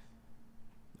 because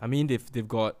I mean they've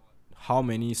got how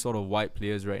many sort of white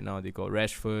players right now? They got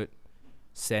Rashford,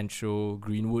 Sancho,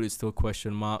 Greenwood is still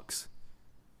question marks.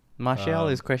 Martial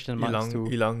is question marks too.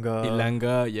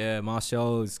 Ilanga. Yeah,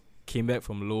 Martial came back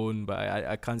from loan, but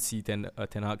I can't see Ten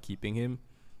Hag keeping him.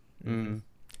 Mm.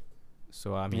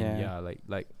 So I mean, Yeah.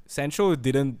 like Sancho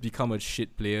didn't become a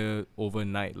shit player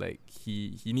overnight. Like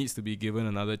he needs to be given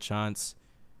another chance.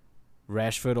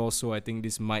 Rashford also, I think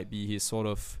this might be his sort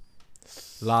of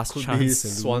last Could chance. be his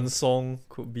saloon. swan song.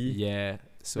 Could be. Yeah.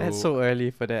 So That's so early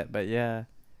for that, but yeah.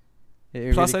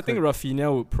 It plus, really I think could.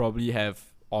 Rafinha would probably have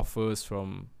offers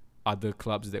from other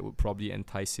clubs that would probably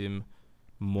entice him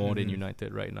more than Mhm.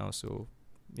 United right now. So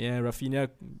yeah, Rafinha,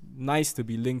 nice to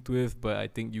be linked with, but I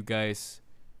think you guys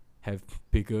have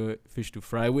bigger fish to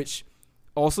fry, which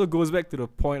also goes back to the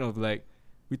point of like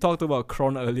we talked about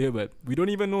Kron earlier, but we don't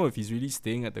even know if he's really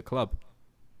staying at the club.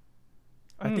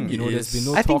 I think You know, he there's is.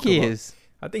 been no I think talk he about- is.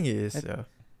 I think he is. I- Yeah.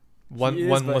 One He is,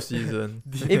 more but- season.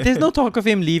 If there's no talk of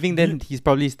him leaving, Do then he's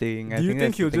probably staying. I Do you think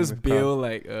think that's the he'll thing just with Kron. bail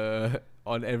like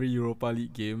on every Europa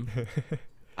League game?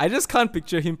 I just can't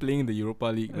picture him playing in the Europa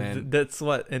League, man. That's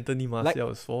what Anthony Martial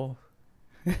is for.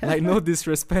 Like, no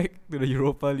disrespect to the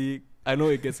Europa League. I know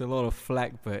it gets a lot of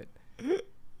flack, but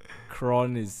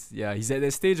Kron is he's at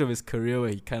that stage of his career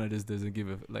where he kind of just doesn't give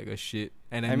a shit.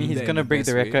 And I mean he's gonna break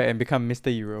the record and become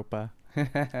Mr. Europa.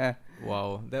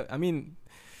 Wow,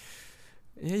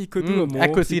 he could do a more. I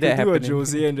could see that happening. Do a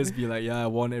Jose and just be like, I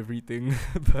won everything,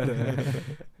 but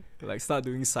like start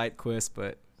doing side quests.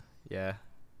 But yeah,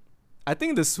 I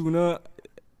think the sooner.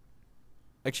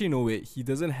 Actually, no, wait. He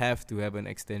doesn't have to have an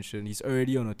extension. He's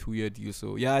already on a 2-year deal.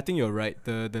 So, yeah, I think you're right.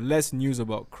 The less news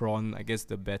about Kron, I guess,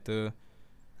 the better.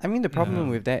 I mean, the problem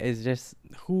with that is just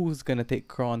who's going to take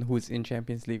Kron who's in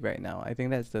Champions League right now. I think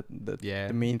that's the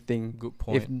main thing. Good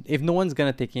point. If no one's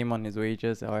going to take him on his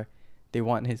wages or they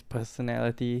want his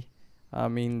personality, I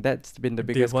mean, that's been the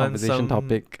biggest conversation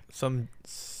topic. Some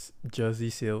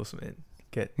jersey sales, man.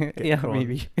 Get yeah, Kron.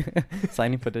 maybe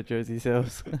signing for the jersey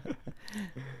sales.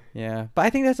 Yeah, but I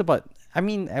think that's about. I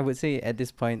mean, I would say at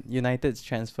this point, United's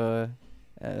transfer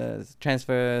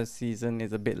season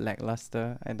is a bit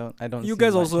lackluster. I don't. You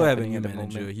guys also have a new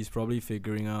manager. He's probably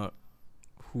figuring out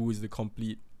who is the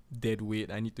complete dead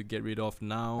weight I need to get rid of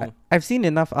now. I've seen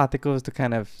enough articles to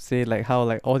kind of say like how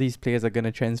like all these players are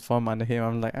gonna transform under him.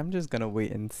 I'm like, I'm just gonna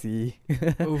wait and see.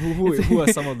 Who are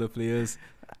some of the players?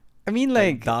 I mean,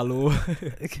 like Dalo.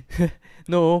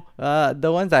 No,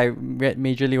 the ones I read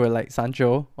majorly were like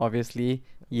Sancho, obviously,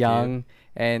 young,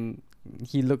 and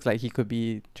he looks like he could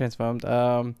be transformed.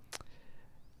 Van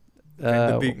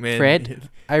de Beek, man. Fred.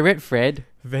 I read Fred.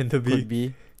 Van de Beek. Could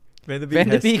be. Van de Van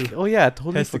de Beek. Oh yeah, I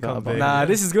totally forgot about that.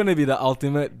 This is gonna be the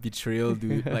ultimate betrayal,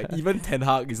 dude. Like even Ten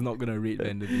Hag is not gonna rate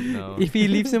Van de Beek now. If he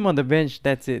leaves him on the bench,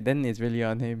 that's it. Then it's really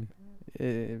on him.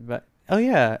 But oh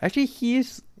yeah, actually he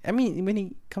is. I mean, when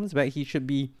he comes back, he should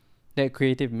be that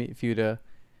creative midfielder.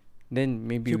 Then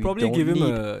maybe he'll probably give him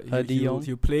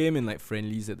he'll play him in like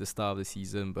friendlies at the start of the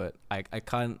season, but I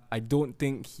don't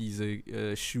think he's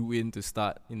a shoe-in to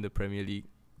start in the Premier League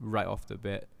right off the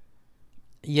bat.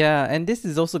 Yeah, and this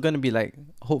is also going to be like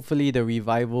hopefully the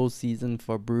revival season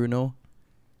for Bruno.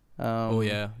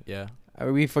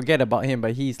 We forget about him,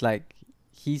 but he's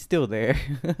still there.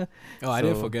 I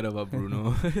didn't forget about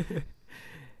Bruno.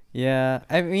 Yeah,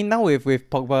 I mean now with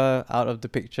Pogba out of the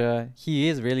picture, he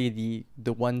is really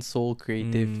the one sole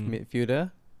creative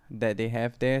midfielder that they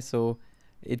have there. So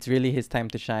it's really his time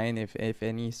to shine, if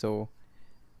any. So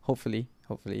hopefully.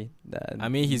 I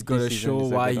mean, he's got to show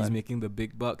why he's making the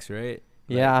big bucks, right?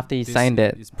 Yeah, after he signed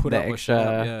that extra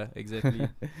yeah, exactly.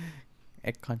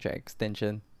 contract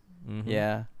extension. Mm-hmm.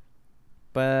 Yeah,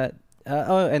 but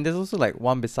and there's also like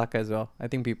Wan-Bissaka as well. I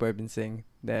think people have been saying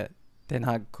that Ten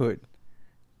Hag could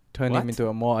turn him into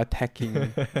a more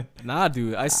attacking. Nah,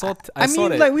 dude. I saw mean,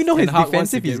 that. Like we know Ten his Hag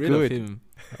defensive is good.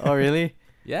 Oh really?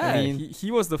 Yeah, I mean,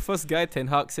 he was the first guy Ten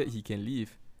Hag said he can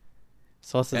leave.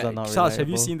 Sources are not Charles, reliable. have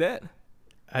you seen that?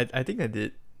 I think I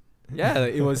did. Yeah,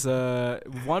 it was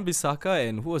Wan-Bissaka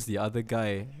and who was the other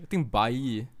guy? I think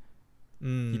Bailly.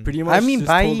 He pretty much told the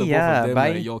both of them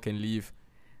like, y'all can leave.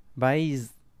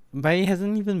 Bailly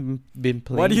hasn't even been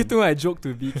playing. Why do you think I joked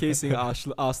to BK saying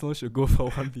Arsenal should go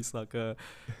for Wan-Bissaka?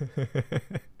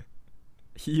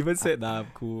 He even said, nah, I'm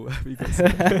cool.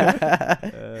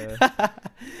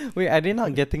 Wait, are they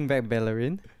not getting back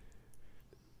Bellerin?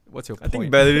 What's your point? I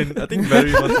think Bellerin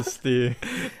wants to stay.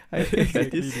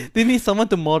 They need someone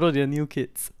to model their new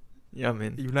kids. Yeah,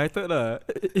 man. United You're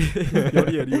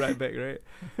the only right back, right?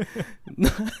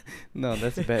 No,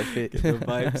 that's a bad fit. Get the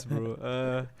vibes,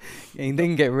 bro. And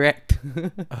then get wrecked.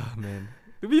 Man.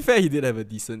 To be fair, he did have a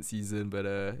decent season, but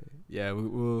yeah,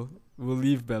 we'll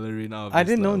leave Bellerin out of I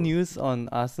didn't know news on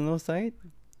Arsenal side.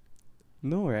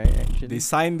 No, right? Actually, they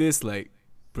signed this like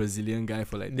Brazilian guy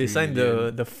for like. They signed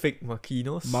the fake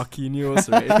Marquinhos.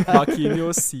 Marquinhos, right?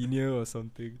 Marquinhos Senior or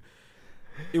something.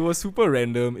 It was super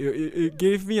random. It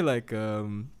gave me like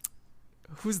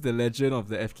who's the legend of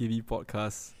the FKB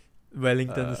podcast?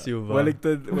 Wellington Silva.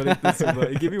 Wellington Silva.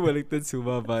 It gave me Wellington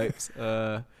Silva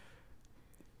vibes.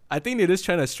 I think they're just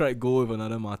trying to strike gold with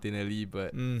another Martinelli,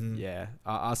 but yeah,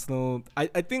 Arsenal. I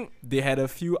think they had a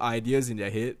few ideas in their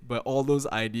head, but all those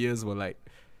ideas were like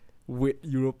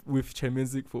with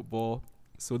Champions League football.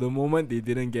 So the moment they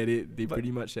didn't get it, they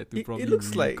pretty much had to probably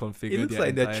reconfigure. It looks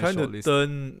like they're trying to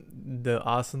turn the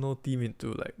Arsenal team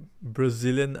into like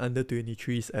Brazilian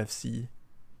under-23s FC.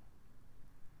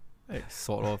 Like,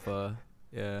 sort of.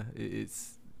 Yeah,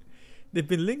 it's. They've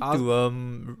been linked to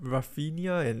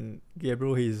Rafinha and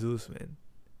Gabriel Jesus, man.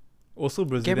 Also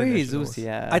Brazilian Gabriel nationals. Jesus,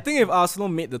 yeah. I think if Arsenal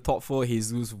made the top 4,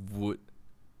 Jesus would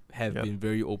have been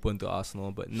very open to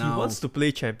Arsenal, but now he wants to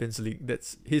play Champions League.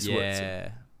 That's his words.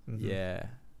 Yeah.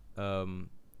 And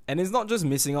it's not just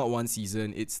missing out one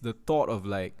season, it's the thought of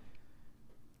like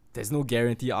there's no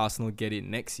guarantee Arsenal get it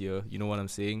next year. You know what I'm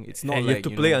saying? It's not and like you have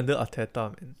to play under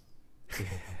Arteta, man.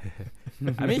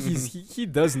 I mean, he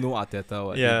does know Arteta.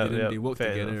 What? Yeah, they work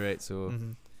together, enough. right? So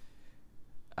Mhm.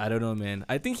 I don't know, man.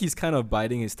 I think he's kind of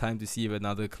biding his time to see if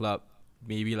another club,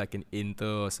 maybe like an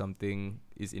Inter or something,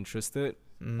 is interested.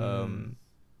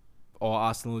 Or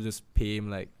Arsenal just pay him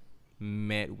like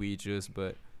mad wages.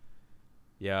 But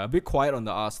yeah, a bit quiet on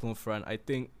the Arsenal front. I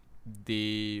think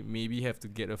they maybe have to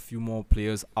get a few more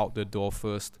players out the door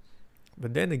first.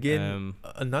 But then again,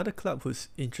 another club who's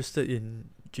interested in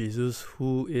Jesus,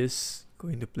 who is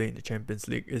going to play in the Champions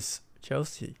League, is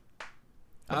Chelsea.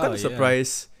 I'm kind of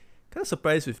surprised. Kind of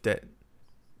surprised with that.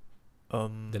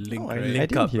 The link, right?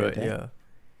 Link up, right? Yeah.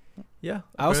 Yeah.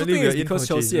 I also think it's because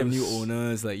Chelsea have new Jesus.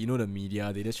 owners, like the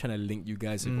media. They're just trying to link you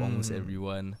guys with almost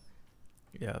everyone.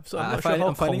 Yeah. So I'm not sure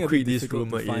how concrete this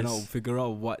rumor is. Figure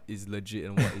out what is legit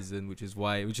and what isn't, which is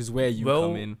where you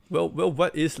come in. Well,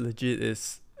 what is legit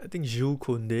is, I think, Jules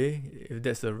Koundé, if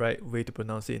that's the right way to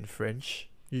pronounce it in French.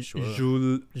 Sure.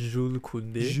 Jules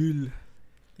Koundé. Jules.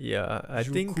 Yeah, I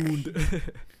Jules think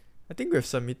I think we've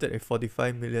submitted a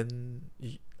 45 million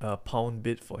pound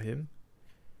bid for him,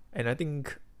 and I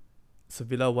think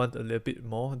Sevilla want a little bit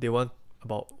more. They want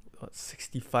about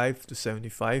 65 to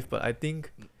 75, but I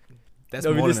think that's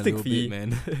the more realistic than a fee, bit,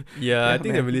 man. yeah, I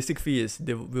think the man. realistic fee is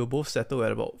they will both settle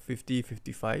at about 50,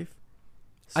 55.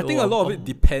 I So, think a lot of it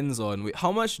depends on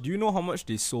how much. Do you know how much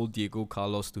they sold Diego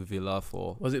Carlos to Villa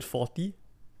for? Was it 40?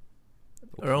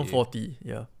 Around Okay. 40,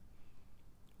 yeah.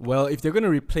 Well, if they're gonna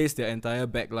replace their entire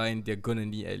backline, they're gonna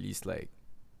need at least like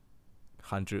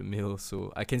 100 mil.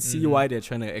 So I can see why they're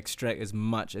trying to extract as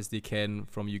much as they can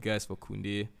from you guys for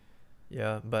Koundé.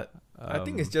 Yeah, but I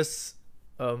think it's just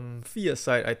fee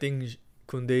aside, I think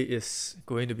Koundé is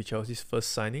going to be Chelsea's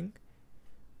first signing.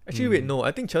 Actually, wait, no.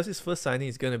 I think Chelsea's first signing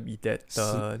is gonna be that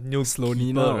new Slonina,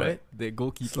 keeper, right? The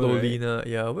goalkeeper. Slonina,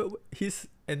 yeah. Well, he's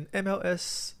an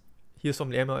MLS. He's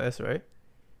from the MLS, right?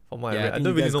 From what I Yeah, read. I think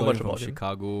don't you really guys know got much him from about him.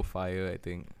 Chicago Fire, I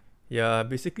think. Yeah,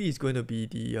 basically he's going to be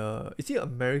the. Is he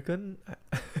American?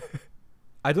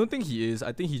 I don't think he is.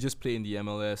 I think he just played in the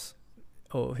MLS.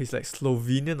 Oh, he's like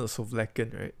Slovenian or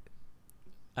Slovakian, right?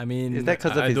 I mean, Is that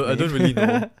because of I his don't. I name? don't really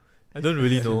know. I don't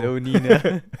really know.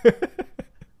 Slonina.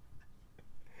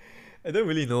 I don't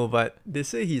really know, but they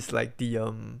say he's like the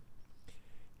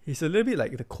he's a little bit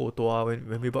like the Courtois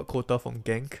when we bought Courtois from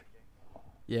Genk.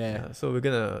 yeah. So we're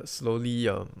gonna slowly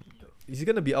he's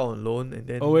gonna be out on loan and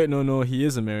then. Oh wait, no, he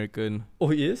is American. Oh,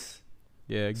 he is.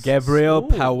 Yeah, Gabriel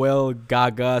So- Powell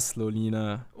Gaga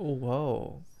Slonina. Oh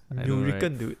wow, I know, right?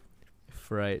 Nurican dude.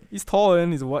 Right. He's tall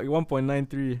and he's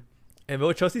 1.93. And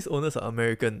well, Chelsea's owners are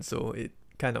American, so it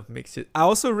kind of makes it. I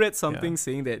also read something Yeah.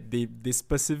 saying that they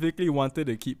specifically wanted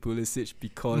to keep Pulisic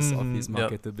because of his Yep.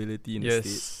 marketability in the States.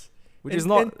 Yes. Which And- is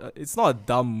not and- it's not a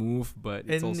dumb move, but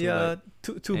it's And also yeah,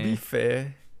 like to be eh.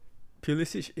 fair,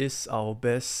 Pulisic is our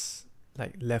best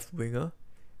like left winger.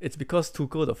 It's because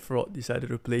Tuchel the fraud decided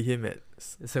to play him at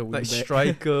it's a like wingback.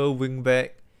 striker, wingback.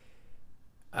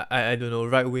 I don't know,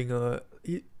 right winger.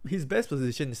 His best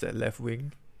position is at left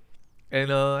wing.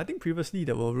 And I think previously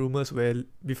there were rumors where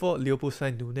before Liverpool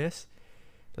signed Nunes,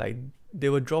 like they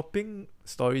were dropping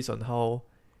stories on how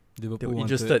they Liverpool were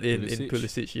wanted interested in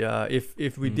Pulisic. Yeah,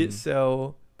 if we did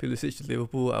sell Pulisic to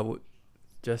Liverpool, I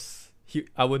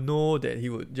would know that he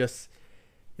would just,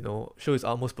 show his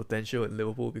utmost potential in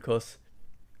Liverpool because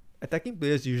attacking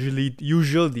players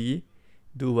usually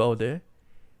do well there,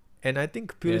 and I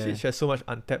think Pulisic has so much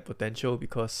untapped potential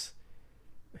because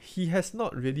he has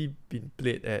not really been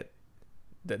played at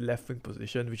that left wing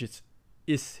position, which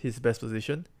is his best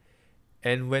position,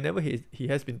 and whenever he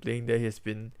has been playing there, he has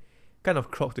been kind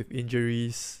of clogged with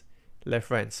injuries,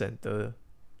 left, right, and center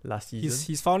last season.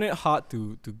 He's found it hard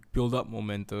to build up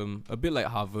momentum, a bit like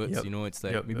Harvard's. Yep. It's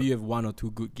like Yep, maybe you have one or two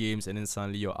good games and then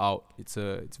suddenly you're out. It's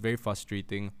very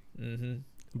frustrating,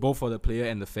 both for the player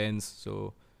and the fans.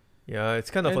 So Yeah,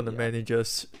 it's kind of And on the yeah.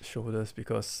 manager's shoulders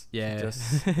because Yeah.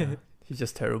 he's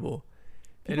just terrible.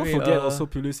 people Anyway, forget also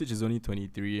Pulisic is only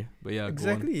 23, but yeah,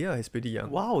 exactly. Yeah, he's pretty young.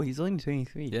 Wow, he's only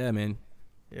 23. Go on. Yeah, man,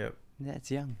 Yeah.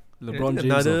 That's young. LeBron think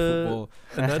James of another- football.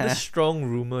 Another strong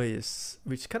rumor is,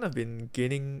 which kind of been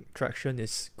gaining traction,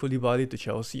 is Koulibaly to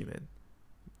Chelsea, man.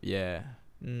 Yeah,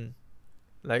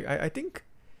 Like I think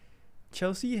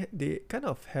Chelsea, they kind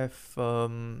of have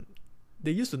they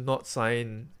used to not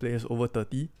sign players over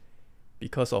 30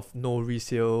 because of no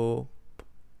resale.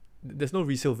 There's no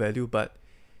resale value, but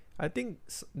I think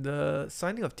the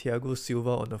signing of Thiago Silva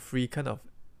on a free kind of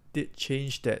did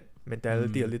change that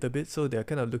mentality a little bit. So they're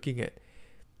kind of looking at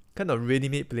kind of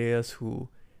ready-made players who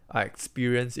are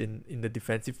experienced in the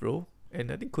defensive role. And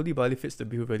I think Koulibaly fits the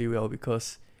bill really well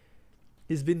because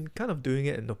he's been kind of doing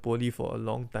it in Napoli for a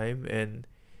long time, and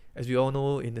as we all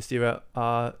know, in the Serie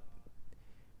A,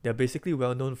 they're basically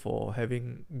well known for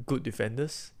having good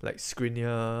defenders like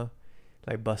Skriniar,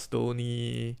 like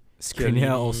Bastoni.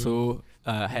 Skriniar also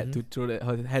had to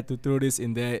throw this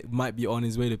in there. Might be on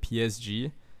his way to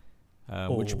PSG,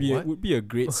 which would be a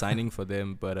great signing for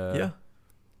them. But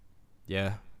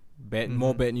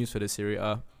more bad news for the Serie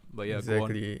A. But yeah,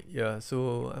 exactly. Go on. Yeah,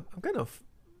 so I'm kind of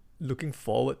looking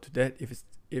forward to that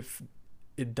if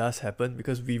it does happen,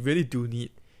 because we really do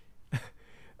need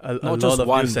a Not lot just of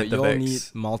one, new but centre you all need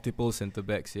backs. multiple centre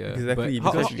backs. Yeah, Exactly,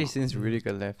 But because Especially since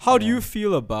Rudiger left. how do you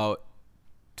feel about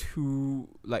two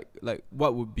like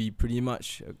what would be pretty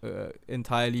much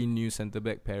entirely new centre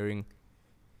back pairing?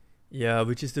 Yeah,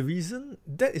 which is the reason.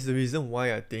 That is the reason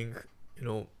why I think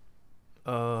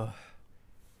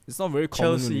It's not very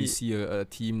common when you Chelsea- see a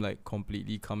team like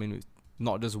completely come in with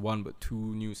not just one but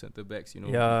two new centre backs. You know,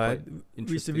 yeah, quite which is the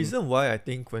interesting. reason why I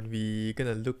think when we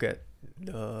gonna look at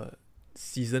the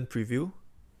season preview,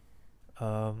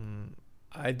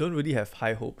 I don't really have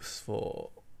high hopes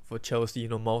for Chelsea.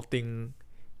 Mounting.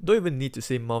 Don't even need to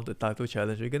say mount the title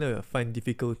challenge. We're gonna find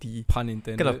difficulty Pun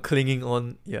intended. kind of clinging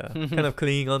on, kind of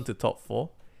clinging on to top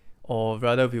four, or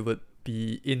rather we would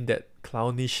be in that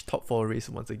clownish top four race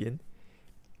once again,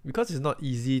 because it's not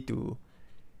easy to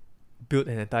build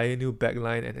an entire new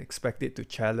backline and expect it to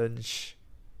challenge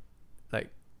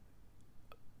like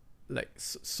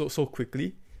so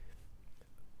quickly.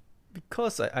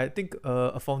 Because I think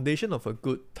a foundation of a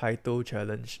good title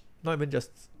challenge, not even just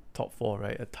top four,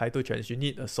 right? A title challenge, you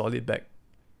need a solid back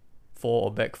four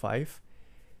or back five.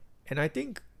 And I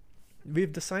think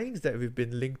with the signings that we've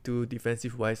been linked to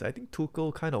defensive wise, I think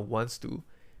Tuchel kind of wants to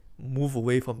move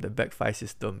away from the back five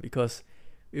system, because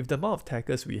with the amount of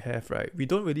tackles we have, right, we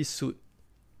don't really suit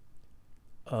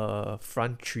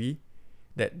front three,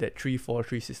 that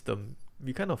 3-4-3 system.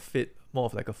 We kind of fit more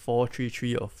of like a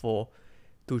 4-3-3 or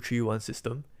 4-2-3-1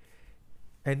 system.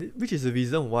 And which is the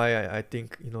reason why I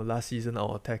think, last season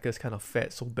our attackers kind of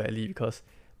fared so badly, because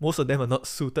most of them are not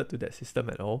suited to that system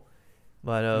at all.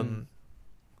 But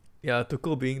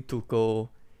Tuchel being Tuchel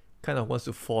kind of wants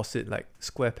to force it like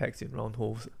square pegs in round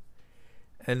holes.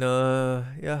 And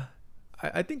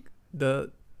I think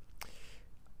the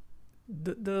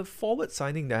forward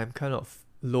signing that I'm kind of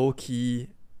low key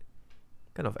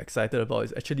kind of excited about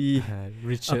is actually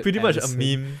pretty much a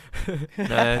meme.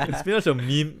 It's pretty much a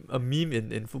meme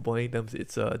in footballing terms.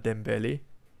 It's Dembele,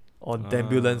 or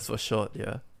Dembulance for short.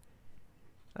 Yeah,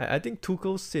 I think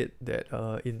Tuchel said that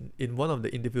in one of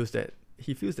the interviews that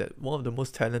he feels that one of the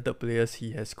most talented players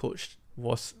he has coached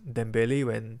was Dembele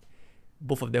when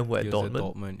both of them were at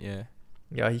Dortmund.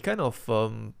 Yeah, he kind of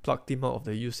plucked him out of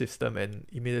the youth system and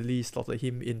immediately slotted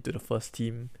him into the first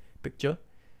team picture.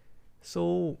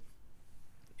 So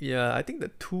yeah, I think the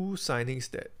two signings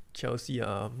that Chelsea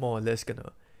are more or less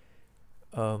gonna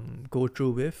go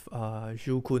through with are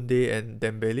Jules Koundé and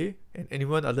Dembele, and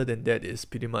anyone other than that is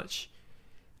pretty much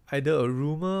either a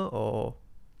rumor or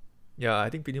I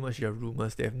think pretty much they're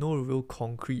rumors. They have no real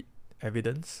concrete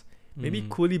evidence. Maybe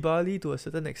Koulibaly to a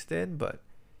certain extent, but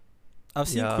I've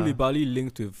seen Koulibaly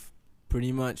linked with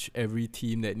pretty much every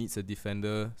team that needs a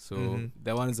defender, so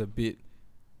that one is a bit,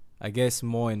 I guess,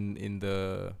 more in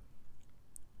the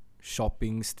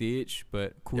shopping stage.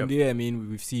 But Koundé, I mean,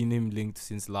 we've seen him linked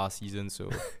since last season, so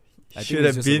I think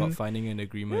it's just about finding an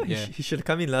agreement. He should have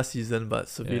come in last season, but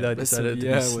Sevilla decided to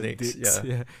be snakes.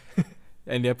 Yeah.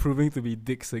 And they're proving to be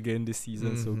dicks again this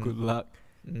season, so good luck.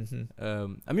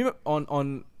 I mean,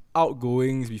 on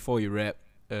outgoings before we wrap,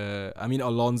 I mean,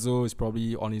 Alonso is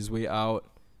probably on his way out.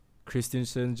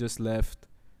 Christensen just left.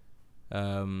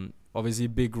 Obviously,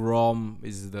 Big Rom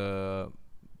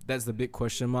that's the big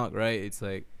question mark, right? It's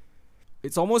like,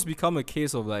 it's almost become a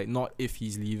case of like not if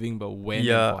he's leaving, but when and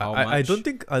for how much. I don't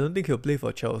think he'll play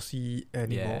for Chelsea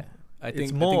anymore. I think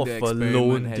it's more of a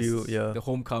loan deal. Yeah, the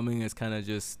homecoming has kind of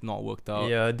just not worked out.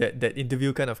 Yeah, that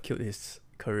interview kind of killed his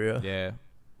career. Yeah,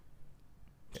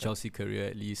 Chelsea career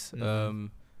at least.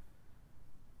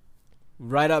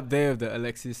 Right up there with the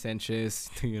Alexis Sanchez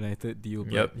to United deal.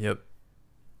 Yep.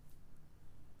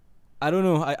 I don't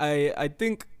know. I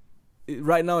think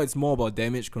right now it's more about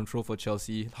damage control for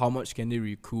Chelsea. How much can they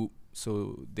recoup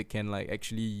so they can like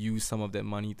actually use some of that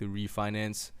money to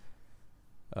refinance?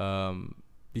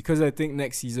 Because I think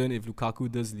next season, if Lukaku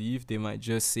does leave, they might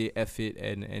just say F it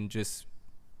and just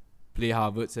play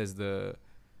Havertz as the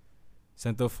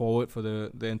centre forward for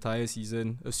the entire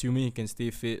season, assuming he can stay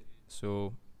fit.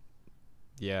 So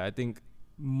yeah, I think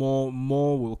more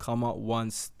will come out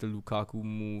once the Lukaku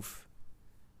move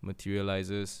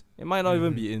materializes. It might not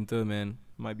even be Inter, man.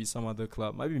 Might be some other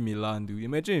club. Might be Milan, dude.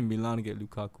 Imagine if Milan get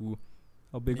Lukaku.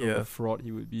 how big of a fraud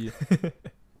he would be.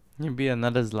 He'd be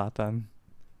another Zlatan.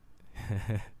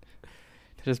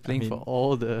 Just playing for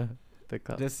all the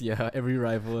cups. Just every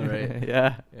rival, right?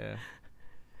 Yeah.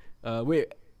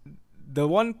 Wait, the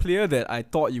one player that I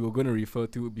thought you were gonna refer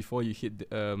to before you hit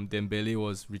Dembele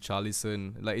was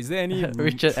Richarlison. Like, is there any Richard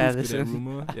truth to that Alisson.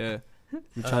 rumor? Yeah,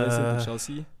 Richarlison to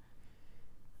Chelsea.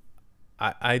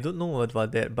 I don't know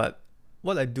about that, but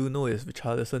what I do know is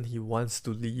Richarlison, he wants to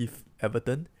leave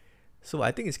Everton. So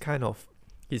I think it's kind of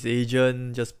his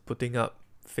agent just putting up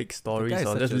fake stories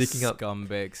or just leaking out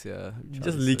scumbags,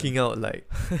 just leaking out like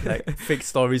fake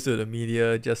stories to the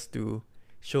media just to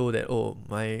show that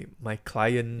my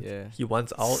client he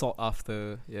wants out. Sought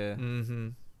after, Yeah,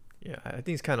 I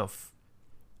think it's kind of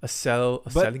a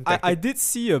selling tactic. I did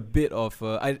see a bit of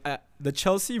the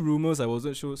Chelsea rumors. I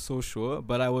wasn't so sure,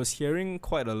 but I was hearing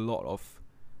quite a lot of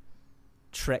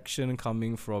traction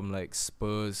coming from like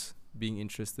Spurs being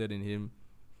interested in him,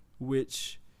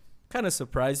 which kind of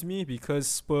surprised me because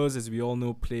Spurs, as we all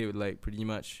know, play with like pretty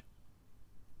much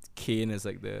Kane as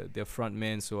like their front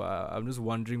man. So I'm just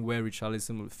wondering where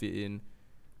Richarlison would fit in.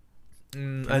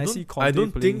 I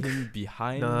don't think him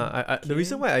behind. The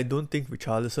reason why I don't think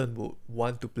Richarlison would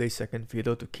want to play second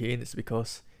fiddle to Kane is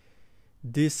because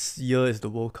this year is the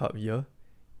World Cup year.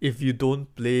 If you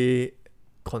don't play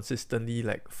consistently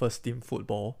like first team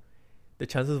football, the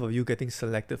chances of you getting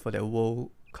selected for that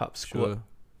World Cup squad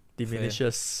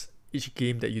diminishes each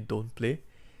game that you don't play.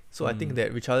 So I think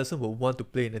that Richarlison will want to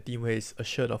play in a team where it's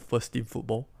assured of first team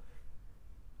football.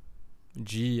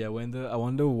 Gee, I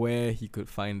wonder where he could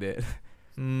find that.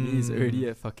 He's already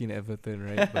at fucking Everton,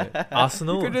 right? But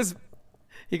Arsenal.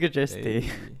 He could just stay.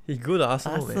 He go to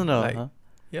Arsenal, man. Like,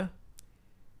 yeah.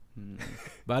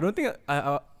 But I don't think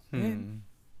I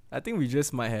think we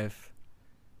just might have.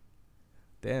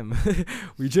 Damn,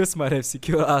 we just might have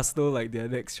secured Arsenal like their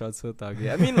next transfer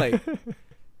target. I mean, like,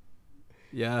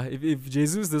 if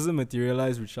Jesus doesn't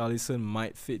materialize, Richarlison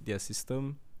might fit their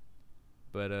system,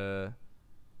 but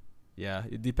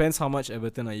it depends how much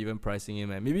Everton are even pricing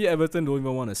him at. Maybe Everton don't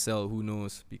even want to sell. Who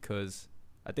knows? Because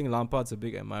I think Lampard's a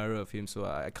big admirer of him, so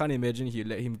I can't imagine he'd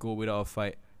let him go without a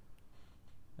fight.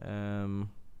 I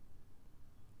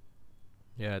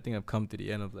think I've come to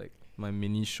the end of like my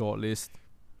mini short list.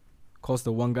 Of course,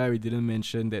 the one guy we didn't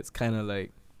mention that's kind of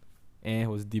like,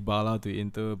 was Dybala to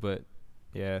Inter, but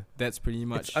that's pretty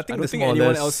much. I don't think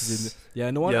anyone else is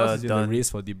in. No one else is in the race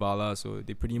for Dybala, so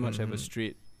they pretty much have a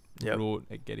straight road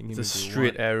at getting him. It's a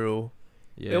straight arrow.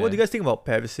 Yeah. What do you guys think about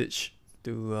Perisic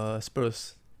to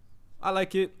Spurs? I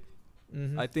like it.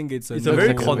 I think it's a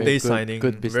very Conte signing.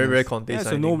 Good business. Very Conte signing.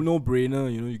 It's a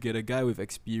no-brainer. You get a guy with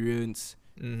experience,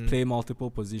 play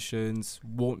multiple positions,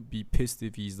 won't be pissed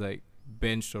if he's like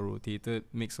benched or rotated.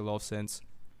 Makes a lot of sense.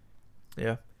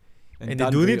 Yeah. And they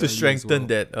do need to strengthen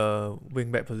that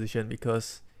wing-back position,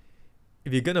 because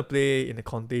if you're going to play in a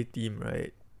Conte team,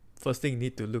 right, first thing you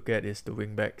need to look at is the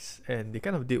wing-backs. And they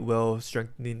kind of did well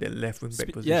strengthening that left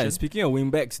wing-back position. Yeah, speaking of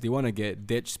wing-backs, they want to get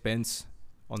Dej Spence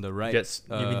on the right. You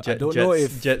mean Jet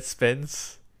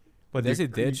Spence? What did I say?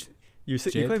 Dej? You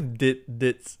said you call him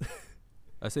Dits.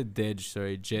 I said Dej,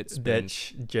 sorry. Jet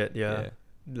Spence. Jet, yeah.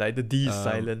 Like the D is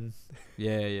silent.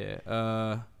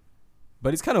 But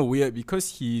it's kind of weird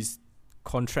because he's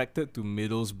contracted to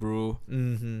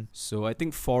Middlesbrough. So I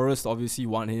think Forest obviously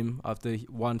want him after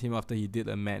he did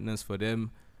a madness for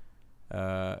them.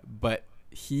 But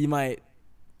he might,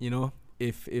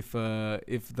 if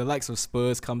the likes of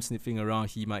Spurs come sniffing around,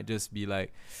 he might just be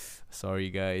like, sorry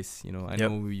guys, I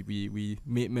know we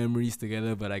made memories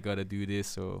together, but I gotta do this.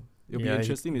 So it'll be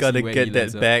interesting to see where he gotta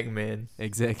get that back, man.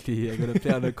 Exactly. I gotta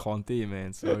play under Conte,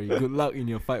 man. Sorry. Good luck in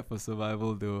your fight for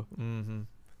survival, though.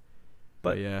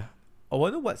 But I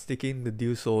wonder what's taking the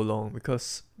deal so long,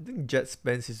 because I think Jet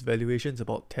Spence's valuation is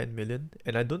about 10 million,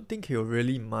 and I don't think he'll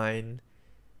really mind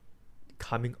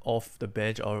coming off the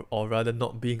bench or rather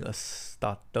not being a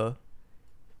starter,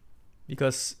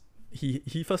 because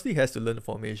he firstly has to learn the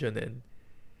formation, and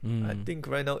I think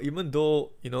right now, even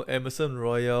though Emerson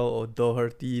Royal or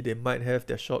Doherty, they might have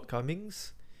their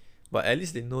shortcomings, but at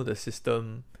least they know the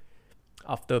system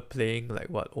after playing like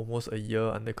almost a year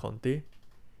under Conte.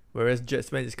 Whereas Jet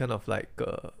Spence is kind of like,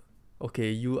 okay,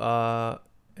 you are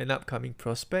an upcoming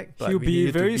prospect, but he'll we be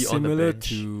need very you to be similar on the bench.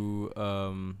 to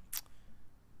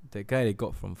the guy they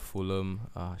got from Fulham.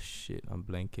 I'm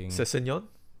blanking. Sessegnon?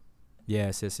 Yeah,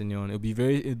 Sessegnon.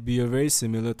 It'd be a very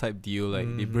similar type deal.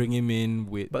 Like they bring him in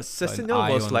with, but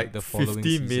Sessegnon was like the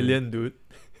 50 million, dude.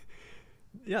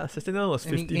 Yeah, Sessegnon was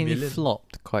 50 million. And he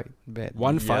flopped quite bad.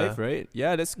 1.5, right?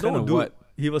 Yeah, that's kind of what.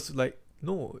 He was like,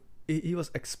 he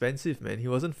was expensive, man. He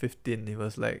wasn't 15. He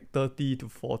was like 30 to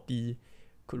 40.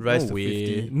 could rise no to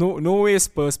way. 50. No way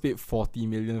Spurs paid 40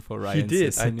 million for Ryan He did. I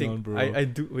Sessegnon, think. bro. I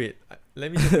do. Wait.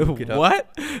 Let me just look it up. What?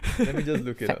 Let me just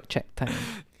look it up. Fact check time.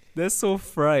 That's so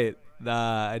fried.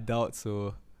 Nah, I doubt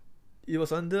so. It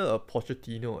was under a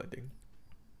Pochettino, I think.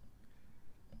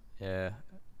 Yeah.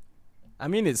 I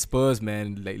mean, it's Spurs,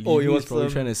 man. Like, Oh, it Levy was is probably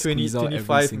trying to 20 squeeze out every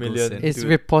 25 single million. cent. It's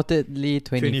Dude. reportedly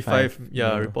 25.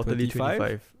 Yeah, Yeah, reportedly 25?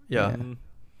 25. Yeah. Yeah. Mm.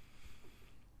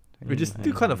 Which is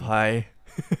still kind of high.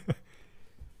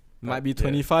 Might be Yeah.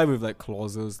 25 with like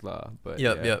clauses lah, but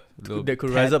Yep, yeah, yep. little That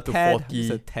could rise up to tad, 40. It's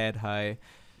a tad high,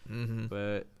 Mm-hmm.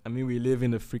 but I mean we live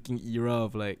in the freaking era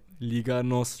of like Liga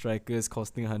North strikers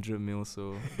costing 100 mil.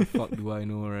 So the fuck do I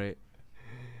know, right?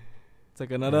 It's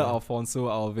like another Yeah. Alfonso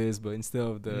Alves, but instead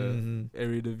of the Mhm.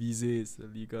 Eredivisie, it's the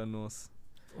Liga North.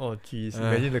 Oh jeez,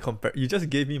 imagine the compare. You just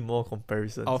gave me more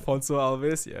comparisons. Alfonso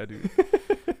Alves, yeah, dude.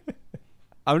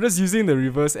 I'm just using the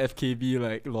reverse FKB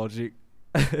like logic.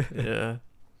 Yeah.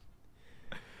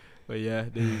 But yeah,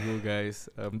 there you go, guys.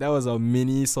 That was our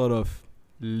mini sort of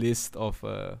list of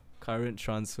current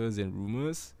transfers and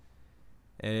rumors.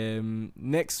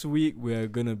 Next week we're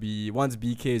gonna be, once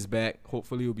BK is back,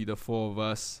 hopefully it'll be the four of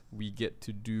us. We get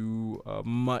to do a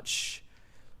much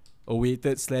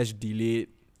awaited / delayed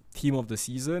team of the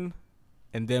season,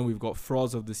 and then we've got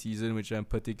frauds of the season, which I'm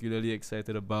particularly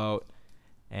excited about.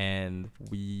 And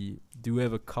we do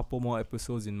have a couple more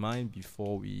episodes in mind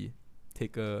before we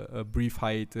take a brief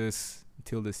hiatus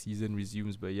until the season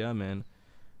resumes. But yeah, man.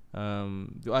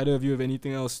 Do either of you have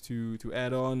anything else to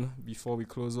add on before we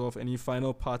close off? Any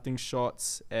final parting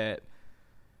shots at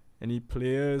any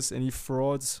players, any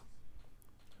frauds?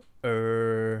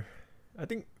 I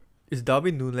think is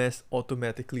Darwin Núñez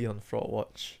automatically on fraud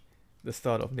watch the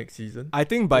start of next season? I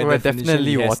think by We're definition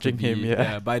definitely he has watching to be. him,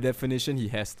 yeah. By definition he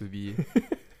has to be.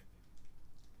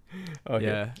 Okay.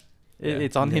 Yeah.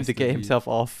 It's on he him has to get be. himself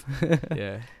off.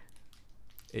 Yeah.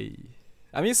 Hey.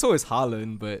 I mean, so is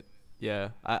Haaland, but yeah,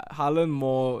 Haaland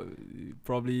more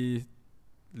probably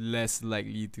less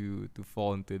likely to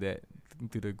fall into the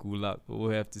gulag. But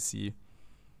we'll have to see.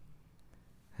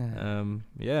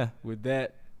 Yeah. With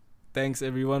that, thanks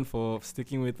everyone for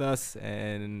sticking with us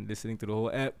and listening to the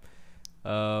whole app.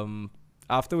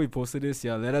 After we posted this,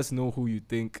 yeah, let us know who you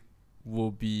think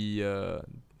will be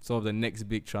sort of the next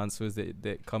big transfers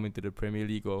that come into the Premier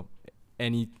League, or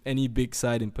any big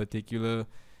side in particular.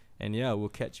 And yeah, we'll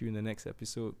catch you in the next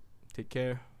episode. Take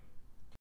care.